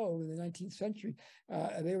Pacific Grove in the 19th century.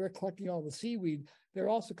 They were collecting all the seaweed. They're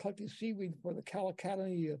also collecting seaweed for the Cal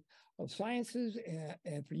Academy of Sciences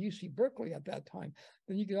and for UC Berkeley at that time.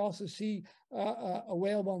 Then you can also see a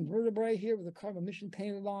whalebone vertebrae here with a carbon mission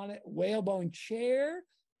painted on it, whalebone chair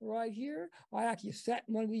right here. I actually sat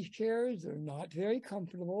in one of these chairs. They're not very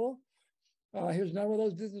comfortable. Here's another of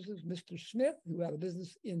those businesses, Mr. Smith, who had a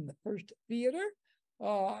business in the First Theater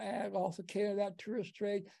and also catered that tourist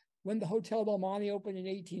trade. When the Hotel Del Monte opened in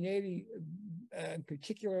 1880, in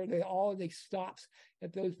particular, they stops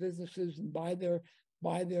at those businesses and buy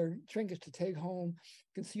their trinkets to take home.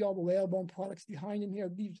 You can see all the whalebone products behind them here.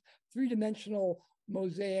 These three-dimensional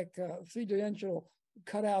mosaic, three-dimensional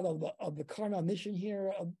cutout of the Carmel mission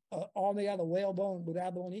here, all made out of whalebone with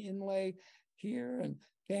abalone inlay here, and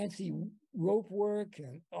fancy rope work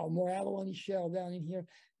and more abalone shell down in here.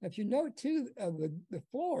 And if you note too, the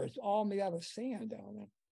floor is all made out of sand down there.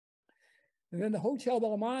 And then the Hotel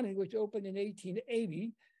Del Monte, which opened in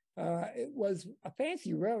 1880, it was a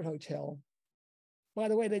fancy railroad hotel. By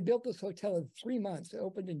the way, they built this hotel in 3 months. It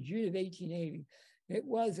opened in June of 1880. It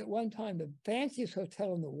was at one time the fanciest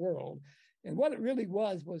hotel in the world. And what it really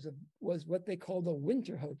was what they called a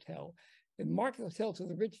winter hotel. And market hotels for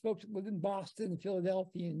the rich folks that lived in Boston,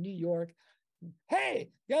 Philadelphia, and New York. Hey,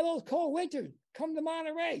 you got those cold winters, come to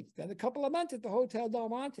Monterey. Spend a couple of months at the Hotel Del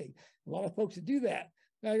Monte. A lot of folks that do that.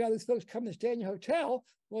 Now you got these folks come to stay in your hotel.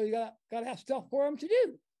 Well, you got to have stuff for them to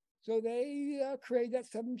do. So they created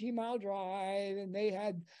that 17-mile drive, and they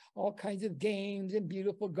had all kinds of games and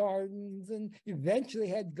beautiful gardens, and eventually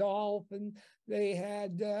had golf, and they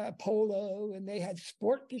had polo, and they had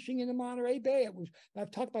sport fishing in the Monterey Bay.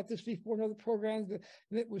 I've talked about this before in other programs, that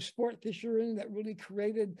it was sport fishing that really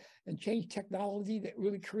created and changed technology that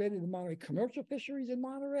really created the Monterey commercial fisheries in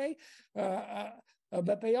Monterey.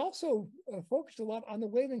 But they also focused a lot on the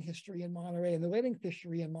whaling history in Monterey and the whaling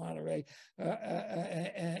fishery in Monterey.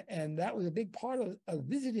 And that was a big part of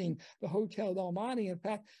visiting the Hotel Del Monte. In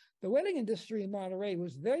fact, the whaling industry in Monterey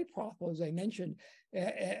was very profitable, as I mentioned,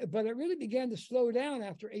 but it really began to slow down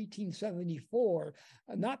after 1874,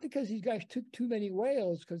 not because these guys took too many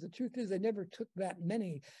whales, because the truth is they never took that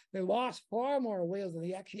many. They lost far more whales than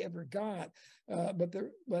they actually ever got. But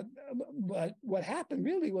what happened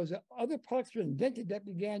really was that other products were invented that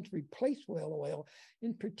began to replace whale oil.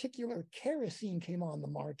 In particular, kerosene came on the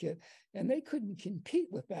market, and they couldn't compete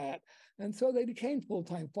with that. And so they became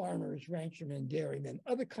full-time farmers, ranchermen, dairymen,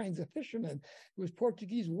 other kinds of fishermen. It was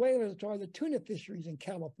Portuguese whalers that are the tuna fisheries in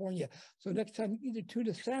California. So next time you eat a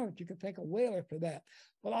tuna sandwich, you can thank a whaler for that.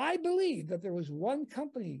 But I believe that there was one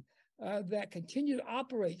company that continued to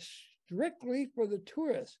operate strictly for the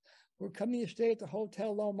tourists who were coming to stay at the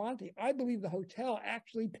Hotel Del Monte. I believe the hotel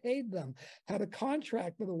actually paid them, had a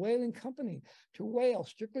contract with a whaling company to whale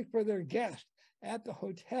strictly for their guests at the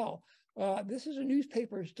hotel. This is a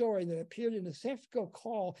newspaper story that appeared in the San Francisco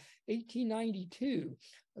Call, 1892.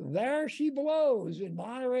 There she blows in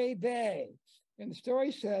Monterey Bay. And the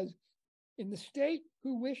story says, in the state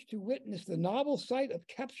who wish to witness the novel sight of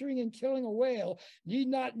capturing and killing a whale need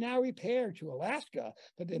not now repair to Alaska,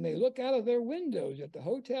 but they may look out of their windows at the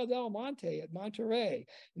Hotel Del Monte at Monterey.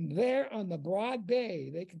 And there on the broad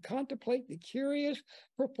bay, they can contemplate the curious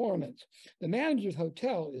performance. The manager's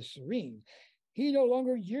hotel is serene. He no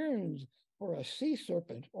longer yearns for a sea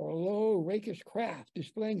serpent or a low, rakish craft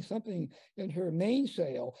displaying something in her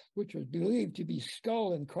mainsail, which was believed to be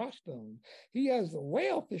skull and crossbone. He has the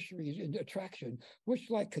whale fisheries in attraction, which,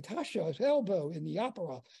 like Katasha's elbow in the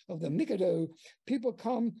opera of the Mikado, people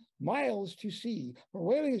come miles to see. For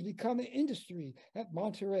whaling has become an industry at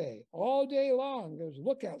Monterey. All day long, there's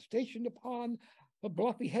lookouts stationed upon the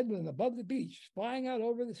bluffy headland above the beach, spying out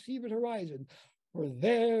over the seaward horizon, for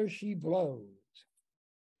there she blows.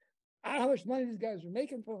 I don't know how much money these guys were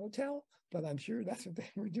making for a hotel, but I'm sure that's what they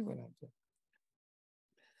were doing up there.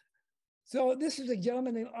 So this is a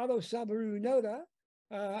gentleman named Otto Sabaru Noda.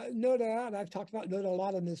 Noda, and I've talked about Noda a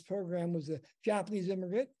lot in this program, was a Japanese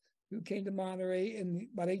immigrant who came to Monterey in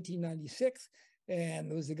about 1896,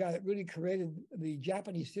 and was the guy that really created the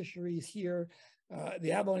Japanese fisheries here,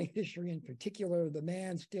 the abalone fishery in particular. The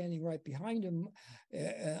man standing right behind him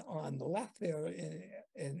on the left there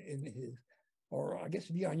in his, or I guess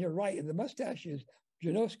to be on your right, and the mustache is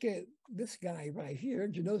Janosuke, this guy right here,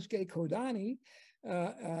 Janosuke Kodani,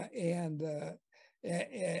 and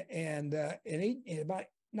in about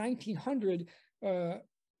 1900,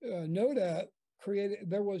 Noda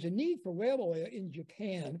there was a need for whale oil in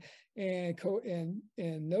Japan, and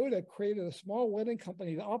Noda created a small whaling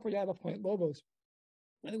company that operated out of Point Lobos.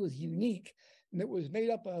 And it was unique, and it was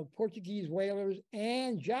made up of Portuguese whalers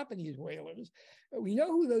and Japanese whalers. We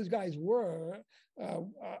know who those guys were.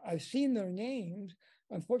 I've seen their names.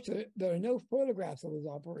 Unfortunately, there are no photographs of this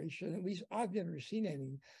operation. At least I've never seen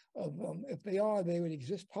any of them. If they are, they would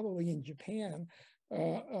exist probably in Japan.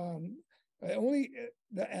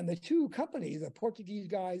 The two companies, the Portuguese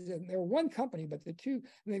guys, and they're one company, but the two,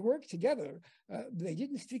 and they worked together. They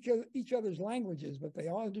didn't speak each other's languages, but they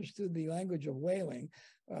all understood the language of whaling.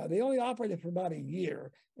 They only operated for about a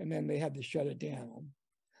year, and then they had to shut it down.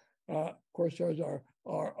 Of course, those are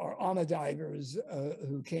Ama divers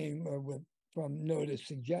who came from Noda's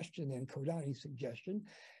suggestion and Kodani's suggestion.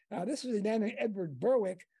 This is a man named Edward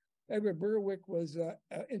Berwick. Edward Berwick was an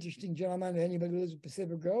interesting gentleman. Anybody who lives in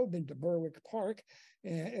Pacific Grove, been to Berwick Park.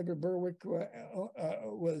 And Edward Berwick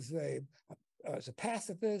was a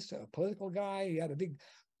pacifist, a political guy. He had a big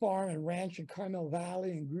farm and ranch in Carmel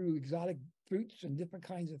Valley and grew exotic fruits and different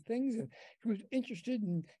kinds of things. And he was interested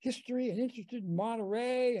in history and interested in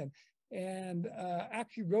Monterey, and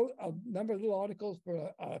actually wrote a number of little articles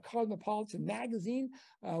for Cosmopolitan magazine.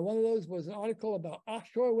 One of those was an article about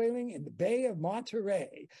offshore whaling in the Bay of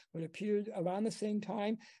Monterey, which appeared around the same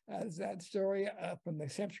time as that story from the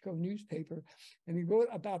San Francisco newspaper. And he wrote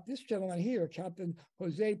about this gentleman here, Captain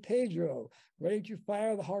Jose Pedro, ready to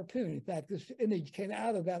fire the harpoon. In fact, this image came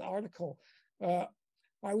out of that article.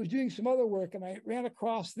 I was doing some other work, and I ran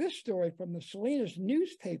across this story from the Salinas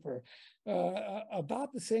newspaper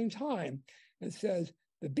about the same time. It says,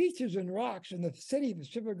 the beaches and rocks in the city of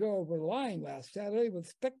Pacific Grove were lined last Saturday with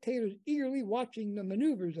spectators eagerly watching the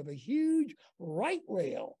maneuvers of a huge right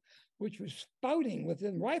whale, which was spouting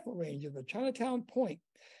within rifle range of the Chinatown Point.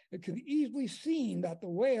 It could be easily seen that the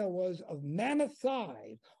whale was of mammoth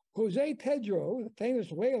size. Jose Pedro, the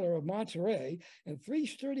famous whaler of Monterey, and 3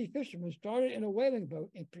 sturdy fishermen started in a whaling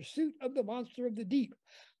boat in pursuit of the monster of the deep.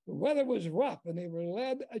 The weather was rough, and they were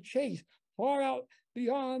led a chase far out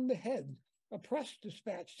beyond the head. A press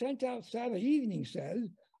dispatch sent out Saturday evening says,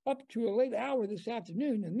 up to a late hour this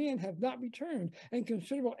afternoon, the men have not returned, and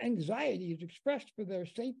considerable anxiety is expressed for their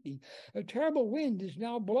safety. A terrible wind is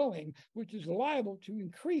now blowing, which is liable to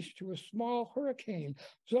increase to a small hurricane.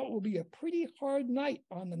 So it will be a pretty hard night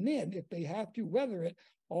on the men if they have to weather it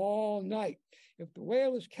all night. If the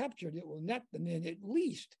whale is captured, it will net the men at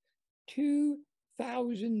least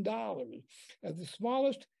 $2,000. As the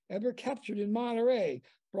smallest ever captured in Monterey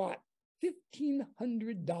brought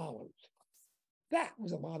 $1,500. That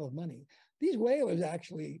was a lot of money. These whalers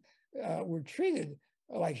actually were treated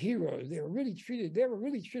like heroes. They were really treated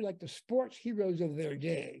like the sports heroes of their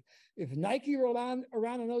day. If Nike were around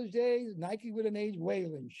in those days, Nike would have made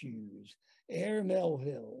whaling shoes, Air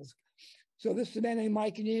Melvilles. So this is a man named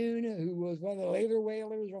Mike Noon, who was one of the later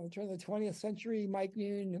whalers around the turn of the 20th century. Mike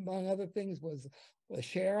Noon, among other things, was the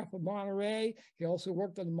sheriff of Monterey. He also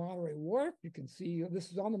worked on the Monterey Wharf. You can see,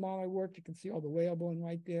 this is on the Monterey Wharf. You can see all the whalebone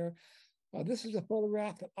right there. This is a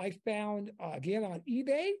photograph that I found, again, on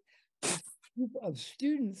eBay. A group of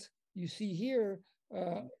students you see here,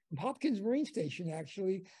 Hopkins Marine Station,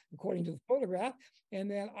 actually, according to the photograph. And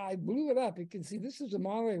then I blew it up. You can see this is a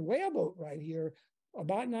Monterey whaleboat right here,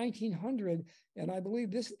 about 1900. And I believe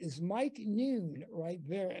this is Mike Noon right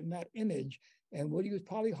there in that image. And what he was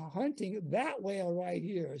probably hunting, that whale right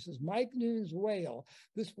here. This is Mike Noon's whale.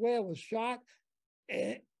 This whale was shot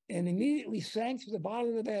and immediately sank to the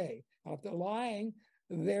bottom of the bay. After lying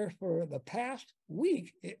there for the past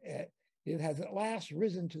week, it has at last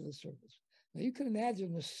risen to the surface. Now you can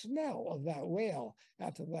imagine the smell of that whale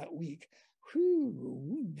after that week.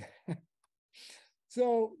 Whew.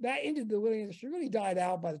 So that ended the whaling industry, really died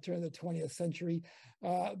out by the turn of the 20th century.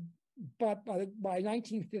 But by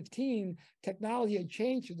 1915, technology had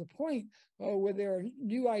changed to the point where there are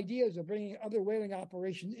new ideas of bringing other whaling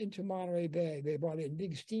operations into Monterey Bay. They brought in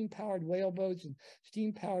big steam-powered whaleboats and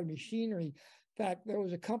steam-powered machinery. In fact, there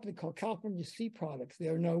was a company called California Sea Products.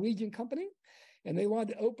 They're a Norwegian company, and they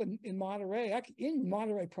wanted to open in Monterey, actually in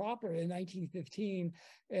Monterey proper in 1915.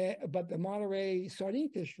 But the Monterey sardine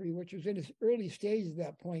fishery, which was in its early stages at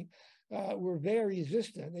that point, were very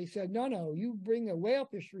resistant. They said, no, you bring a whale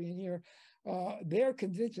fishery in here. They're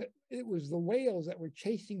convinced that it was the whales that were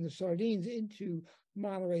chasing the sardines into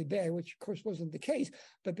Monterey Bay, which of course wasn't the case,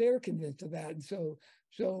 but they were convinced of that. And so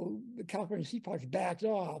the California Sea Parks backed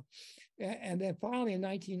off. And then finally in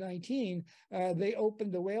 1919, they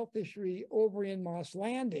opened the whale fishery over in Moss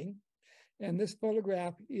Landing. And this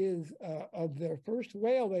photograph is of their first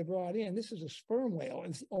whale they brought in. This is a sperm whale.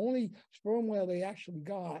 It's the only sperm whale they actually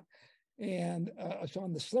got. And so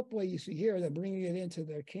on the slipway you see here, they're bringing it into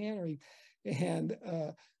their cannery, and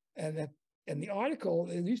the article,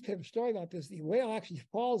 the newspaper story about this, the whale actually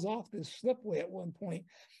falls off this slipway at one point,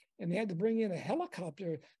 and they had to bring in a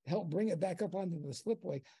helicopter to help bring it back up onto the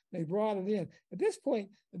slipway. They brought it in. At this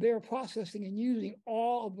point, they were processing and using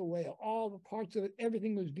all of the whale, all the parts of it.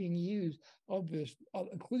 Everything was being used of this,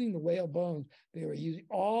 including the whale bones. They were using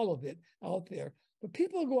all of it out there. But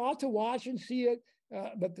people go out to watch and see it.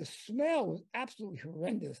 But the smell was absolutely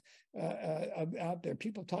horrendous out there.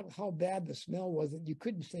 People talk how bad the smell was that you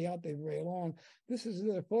couldn't stay out there very long. This is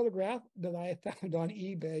another photograph that I found on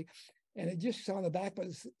eBay, and it just on the back, but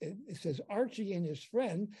it says Archie and his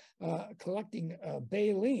friend collecting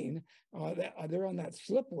baleen. They're on that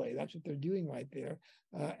slipway. That's what they're doing right there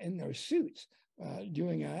in their suits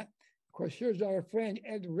doing that. Of course, here's our friend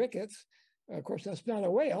Ed Ricketts. Of course, that's not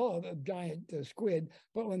a whale, a giant squid.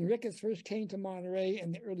 But when Ricketts first came to Monterey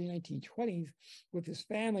in the early 1920s with his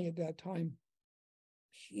family at that time,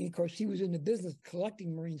 of course, he was in the business of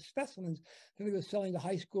collecting marine specimens that he was selling to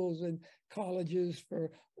high schools and colleges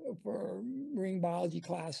for marine biology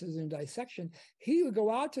classes and dissection. He would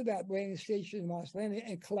go out to that whaling station in Moss Landing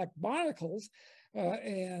and collect barnacles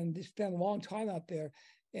and spend a long time out there.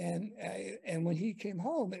 And when he came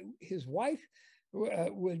home, his wife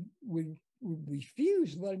would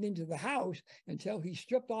refused to let him into the house until he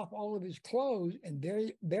stripped off all of his clothes and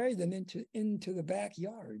buried them into the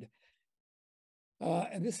backyard.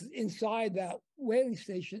 And this is inside that whaling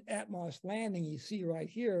station at Moss Landing. You see right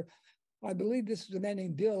here, I believe this is a man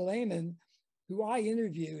named Bill Lehman, who I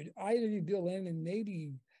interviewed. I interviewed Bill Lehman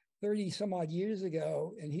maybe 30 some odd years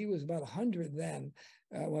ago, and he was about 100 then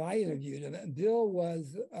when I interviewed him. And Bill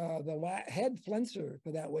was the head flenser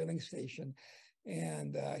for that whaling station.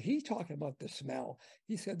 And he's talking about the smell.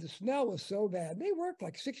 He said the smell was so bad. They worked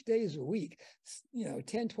like 6 days a week,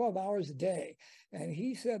 10, 12 hours a day. And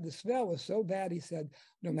he said the smell was so bad. He said,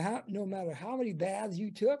 no matter how many baths you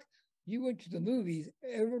took, you went to the movies,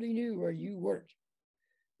 everybody knew where you worked.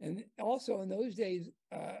 And also in those days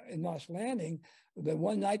in Moss Landing, the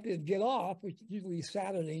one night they'd get off, which is usually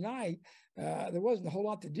Saturday night, there wasn't a whole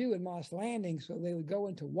lot to do in Moss Landing. So they would go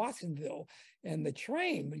into Watsonville, and the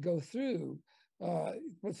train would go through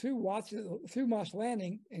Moss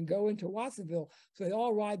Landing and go into Watsonville. So they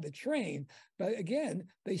all ride the train. But again,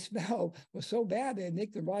 the smell was so bad they'd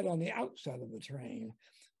make them ride on the outside of the train.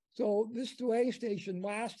 So this whaling station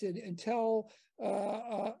lasted until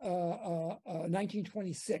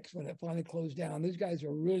 1926 when it finally closed down. These guys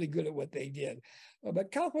are really good at what they did.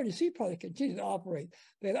 But California Sea Product continued to operate.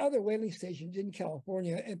 They had other whaling stations in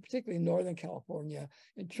California, and particularly in Northern California,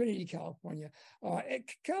 in Trinity, California.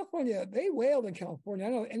 California, they whaled in California. I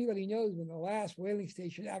don't know if anybody knows when the last whaling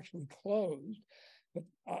station actually closed. But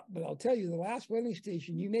I'll tell you, the last whaling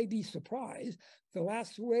station, you may be surprised, the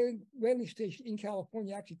last whaling station in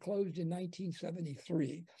California actually closed in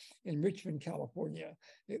 1973 in Richmond, California.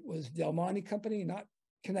 It was Del Monte Company, not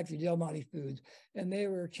connected to Del Monte Foods, and they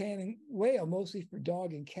were canning whale, mostly for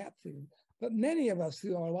dog and cat food. But many of us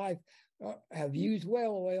through our life have used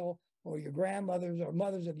whale oil, or your grandmothers or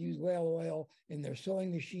mothers have used whale oil in their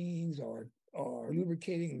sewing machines or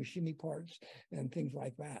lubricating machinery parts and things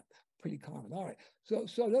like that. Pretty common. All right. So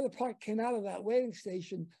another product came out of that whaling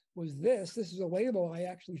station was this. This is a label I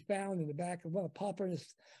actually found in the back of one of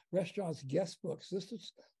Popper's restaurant's guest books. This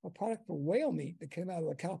is a product for whale meat that came out of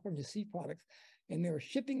the California Sea Products. And they were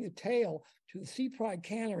shipping the tail to the Sea Pride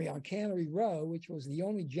Cannery on Cannery Row, which was the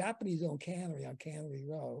only Japanese-owned cannery on Cannery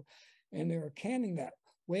Row. And they were canning that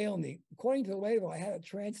whale meat. According to the label, I had it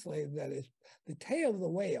translated that it's the tail of the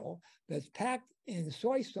whale that's packed in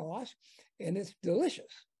soy sauce, and it's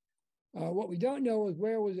delicious. What we don't know is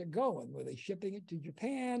where was it going? Were they shipping it to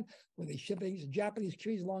Japan? Were they shipping it to Japanese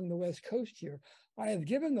trees along the West Coast here? I have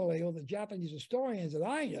given the label to Japanese historians that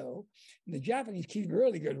I know, and the Japanese keep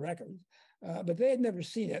really good records, but they had never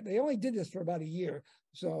seen it. They only did this for about a year,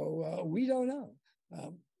 so we don't know.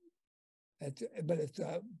 But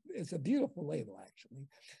it's a beautiful label, actually.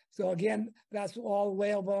 So again, that's all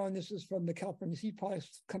whalebone. This is from the California Sea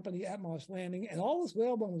Products Company at Moss Landing. And all this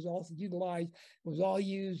whalebone was also utilized, was all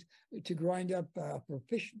used to grind up for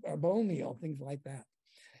fish or bone meal, things like that.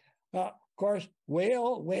 Of course,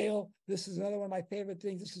 whale. This is another one of my favorite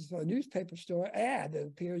things. This is a newspaper store ad that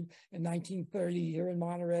appeared in 1930 here in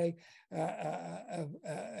Monterey.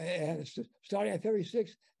 And it's starting on February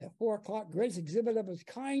 6th at 4 o'clock. Greatest exhibit of its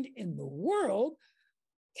kind in the world.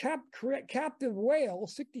 Captive whale,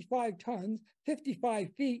 65 tons,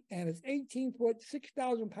 55 feet, and it's 18-foot,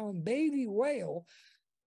 6,000-pound baby whale.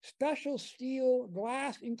 Special steel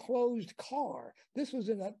glass enclosed car. This was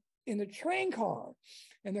in a in a train car,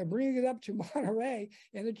 and they're bringing it up to Monterey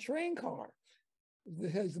in a train car.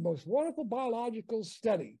 It has the most wonderful biological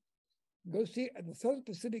study. Go see it at the Southern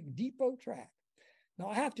Pacific Depot track. Now,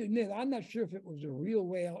 I have to admit, I'm not sure if it was a real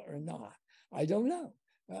whale or not. I don't know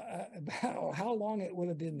about how long it would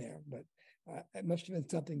have been there, but it must have been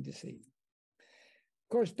something to see. Of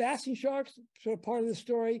course, basking sharks, sort of part of the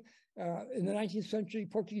story. In the 19th century,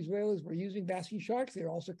 Portuguese whalers were using basking sharks. They were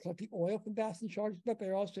also collecting oil from basking sharks, but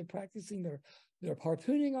they're also practicing their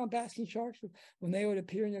harpooning on basking sharks when they would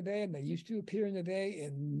appear in the bay, and they used to appear in the bay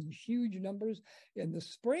in huge numbers in the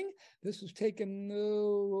spring. This was taken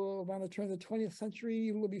around the turn of the 20th century,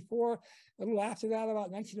 a little before, a little after that, about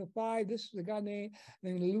 1905. This was a guy named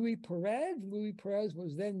Louis Perez. Louis Perez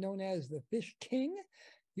was then known as the Fish King.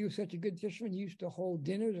 He was such a good fisherman. He used to hold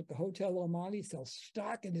dinners at the Hotel El Monte, sell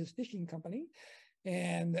stock in his fishing company.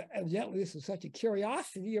 And evidently, this was such a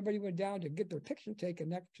curiosity. Everybody went down to get their picture taken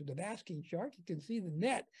next to the basking shark. You can see the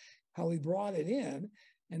net, how he brought it in.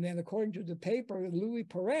 And then according to the paper, Louis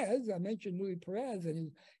Perez, I mentioned Louis Perez and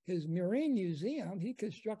his Marine Museum, he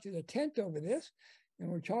constructed a tent over this, and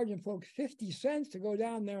we're charging folks 50 cents to go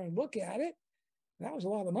down there and look at it. That was a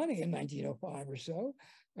lot of money in 1905 or so.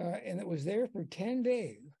 And it was there for 10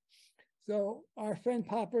 days. So our friend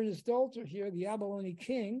Pop Ernest Dolter here, the Abalone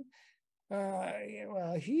King,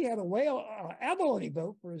 he had a whale abalone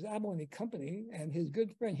boat for his abalone company, and his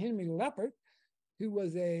good friend Henry Leppert, who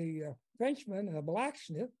was a Frenchman and a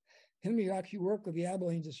blacksmith. Henry actually worked with the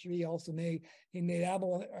abalone industry. He made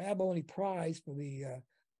abalone prize for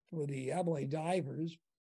the abalone divers.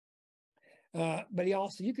 But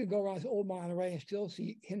you could go around Old Monterey and still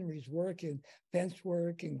see Henry's work and fence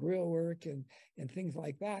work and grill work and things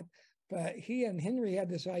like that. But he and Henry had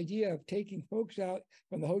this idea of taking folks out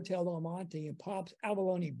from the Hotel Del Monte and Pop's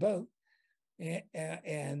abalone boat.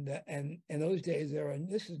 And in those days,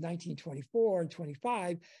 this is 1924 and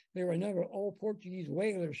 25, there were a number of old Portuguese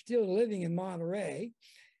whalers still living in Monterey,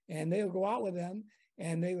 and they would go out with them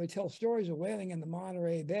and they would tell stories of whaling in the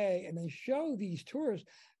Monterey Bay, and they show these tourists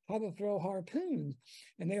how to throw harpoons,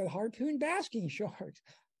 and they would harpoon basking sharks.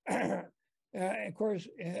 Of course,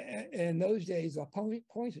 in those days, the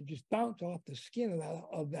points would just bounce off the skin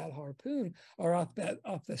of that harpoon, or off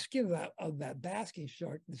the skin of that basking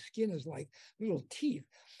shark. The skin is like little teeth,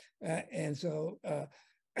 and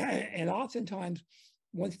oftentimes,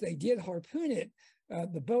 once they did harpoon it,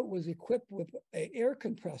 the boat was equipped with an air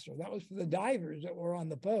compressor. That was for the divers that were on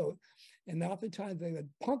the boat. And oftentimes they would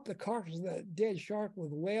pump the carcass of the dead shark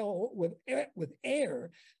with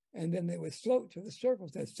air, and then they would float to the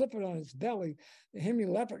surface. They'd slip it on its belly. The Henry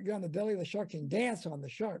Leopard get on the belly of the shark and dance on the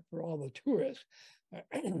shark for all the tourists.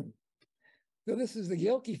 So this is the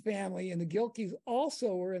Gilkey family, and the Gilkeys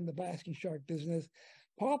also were in the basking shark business.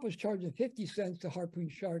 Pop was charging 50 cents to harpoon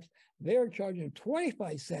sharks. They were charging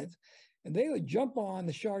 25 cents. And they would jump on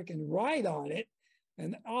the shark and ride on it.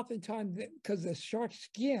 And oftentimes, because the shark's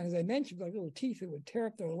skin, as I mentioned, like little teeth, it would tear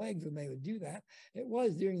up their legs when they would do that. It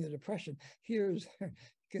was during the Depression. You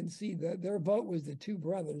can see their boat was the two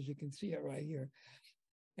brothers. You can see it right here.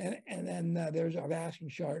 And then there's our basking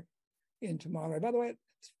shark into Monterey. By the way,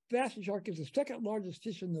 basking shark is the second largest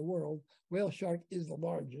fish in the world. Whale shark is the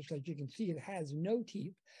largest. As you can see, it has no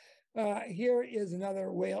teeth. Here is another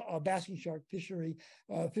basking shark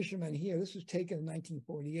fisherman here. This was taken in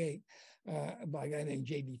 1948 by a guy named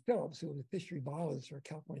J.B. Phillips, who was a fishery biologist for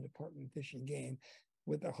California Department of Fish and Game,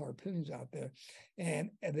 with the harpoons out there.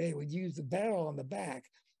 And they would use the barrel on the back.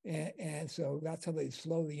 And so that's how they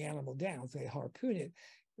slow the animal down. So they harpoon it.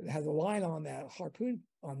 It has a line on that harpoon,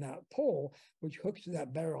 on that pole, which hooks to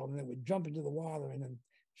that barrel, and it would jump into the water and then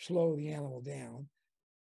slow the animal down.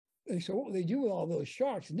 And so what would they do with all those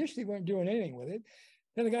sharks? Initially, they weren't doing anything with it.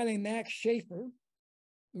 Then a guy named Max Schaefer,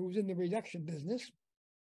 who was in the reduction business,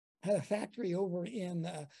 had a factory over in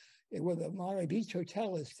where the Monterey Beach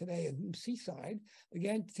Hotel is today in Seaside.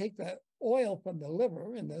 Again, to take the oil from the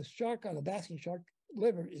liver, and the shark on the basking shark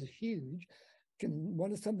liver is huge.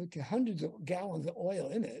 Hundreds of gallons of oil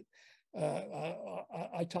in it.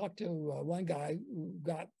 I talked to one guy who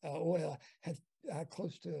got oil, had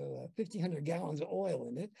close to 1,500 gallons of oil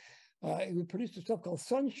in it. It would produce stuff called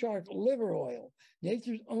sun shark liver oil,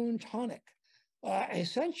 nature's own tonic.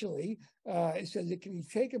 Essentially, it says it can be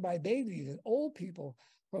taken by babies and old people,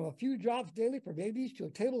 from a few drops daily for babies to a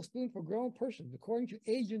tablespoon for grown persons. According to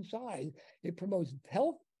age and size, it promotes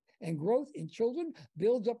health and growth in children,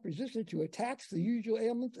 builds up resistance to attacks, the usual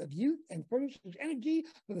ailments of youth, and furnishes energy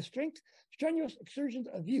for the strenuous exertions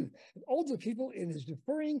of youth. In older people, it is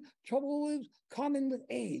deferring troubles common with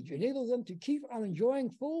age, enables them to keep on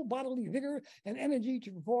enjoying full bodily vigor and energy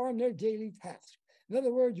to perform their daily tasks. In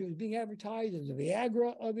other words, it was being advertised as the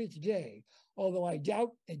Viagra of its day, although I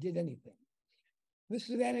doubt it did anything. This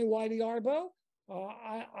is Annie Whitey Arbo.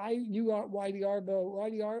 I knew Whitey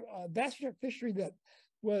Arbo, bass shark fishery that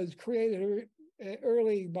was created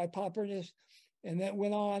early by Pop Ernest, and that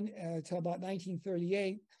went on until about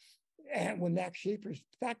 1938. And when Max Schaefer's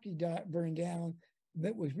factory burned down,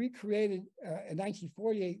 that was recreated in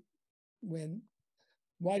 1948 when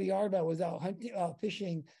Whitey Arbo was out hunting,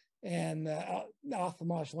 fishing, and off the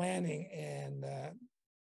Moss Landing, and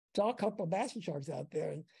saw a couple of bass sharks out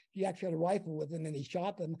there. And he actually had a rifle with him, and he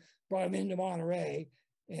shot them, brought them into Monterey,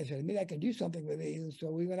 and said, maybe I can do something with these. And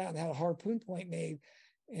so we went out and had a harpoon point made,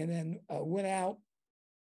 and then went out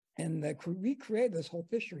and recreated this whole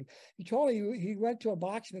fishery. He told me he went to a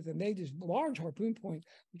blacksmith and made this large harpoon point,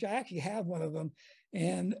 which I actually have one of them.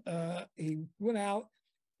 And he went out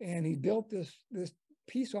and he built this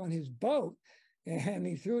piece on his boat, and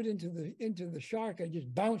he threw it into the shark, and it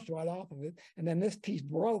just bounced right off of it. And then this piece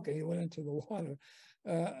broke, and he went into the water.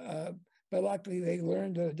 But luckily, they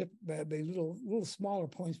learned the little smaller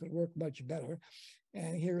points would work much better.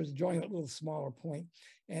 And here is drawing a little smaller point.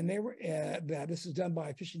 And they were this is done by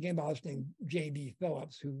a fish and game biologist named J.B.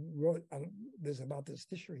 Phillips, who wrote this about this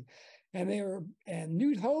fishery. And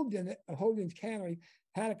Newt Hogden, Hogden's cannery,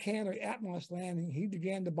 had a cannery at Moss Landing. He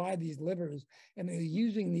began to buy these livers, and they're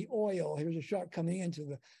using the oil. Here's a shark coming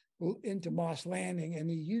into Moss Landing, and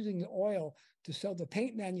he's using the oil to sell to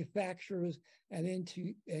paint manufacturers and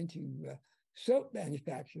into soap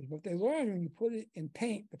manufacturers. But they learned when you put it in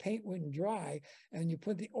paint, the paint wouldn't dry, and you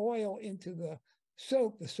put the oil into the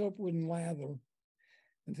soap wouldn't lather.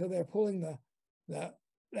 And so they're pulling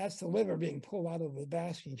that's the liver being pulled out of the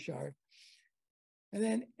basking shark. And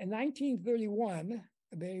then in 1931,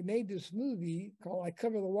 they made this movie called I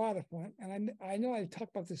Cover the Waterfront. And I know I've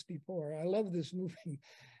talked about this before. I love this movie.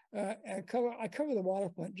 I Cover the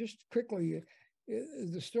Waterfront. Just quickly,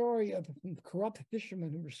 is the story of corrupt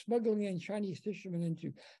fishermen who were smuggling in Chinese fishermen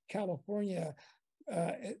into California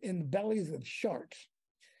in the bellies of sharks.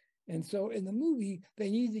 And so in the movie, they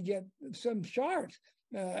need to get some sharks.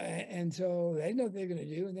 And so they didn't know what they were going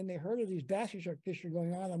to do. And then they heard of these basket shark fishery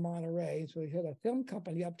going on in Monterey. So they had a film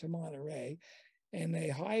company up to Monterey, and they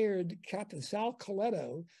hired Captain Sal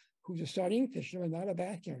Coletto, who's a sardine fisherman, not a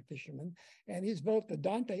basket shark fisherman, and his boat, the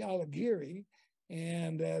Dante Alighieri.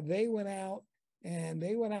 And they went out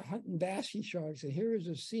hunting basket sharks. And here is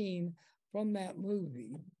a scene from that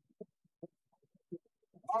movie.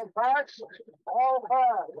 All packs, all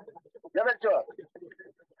packs. Give it to us.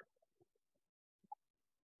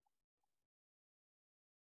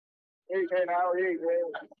 Easy now, easy.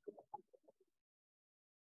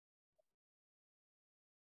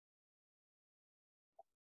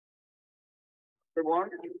 Good one.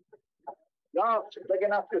 No, it's big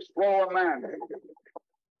enough to swallow a man.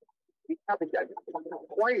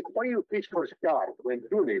 Why you fish for shark when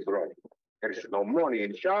truly, bro? There's no money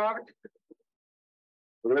in shark.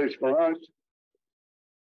 Release for us.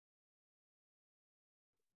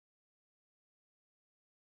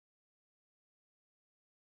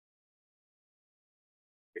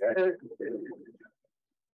 Yeah.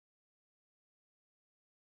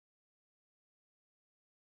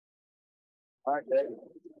 Okay.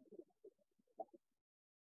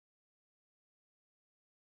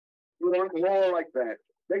 You want more like that.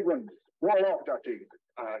 Big ones. More off, Dutty.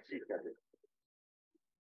 See that.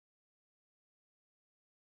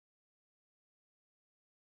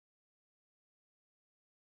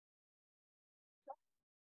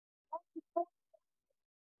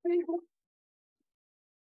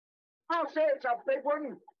 I'll say it's a big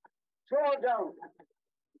one. Throw it down.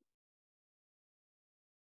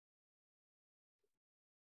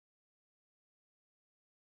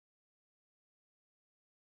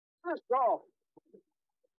 Let's go.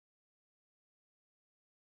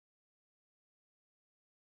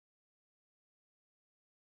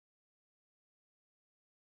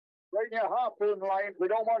 Right near harpoon line. We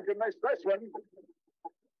don't want to miss this one.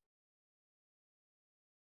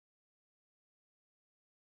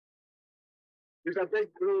 He's a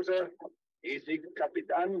big cruiser. Easy,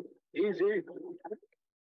 Capitan. Easy.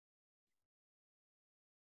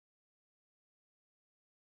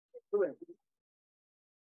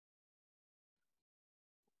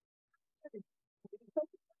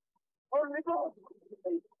 Only go.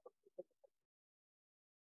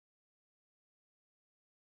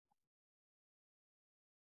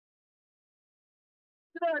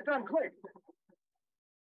 Get it done quick.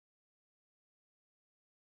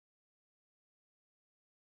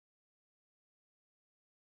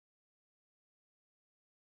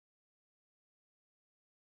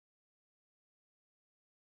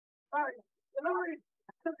 All right.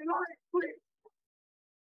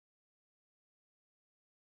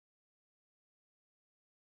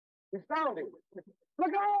 He's found him.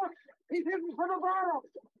 Look out! He's hitting for the bottom.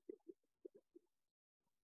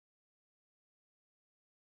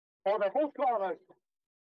 Oh, they're both calling us.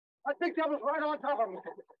 I think that was right on top of him. Look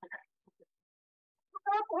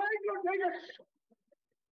out behind you, niggas!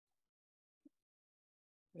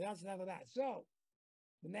 That's enough of that. So,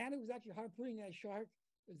 the man who was actually harpooning that shark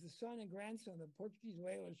is the son and grandson of Portuguese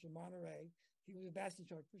whalers from Monterey. He was a basset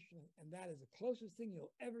shark fisherman, and that is the closest thing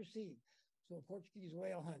you'll ever see to a Portuguese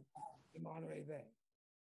whale hunt in Monterey Bay.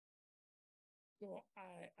 So,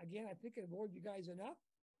 I think I bored you guys enough.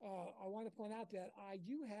 I want to point out that I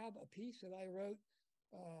do have a piece that I wrote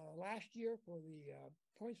last year for the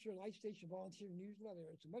Point Sur Light Station Volunteer Newsletter.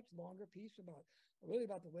 It's a much longer piece about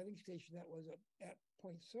the whaling station that was at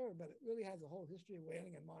Point Sur, but it really has a whole history of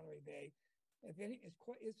whaling in Monterey Bay. If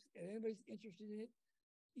anybody's interested in it,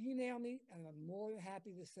 email me, and I'm more than happy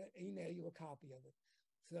to email you a copy of it.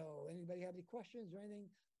 So, anybody have any questions or anything?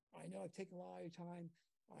 I know I've taken a lot of your time.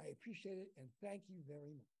 I appreciate it, and thank you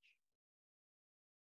very much.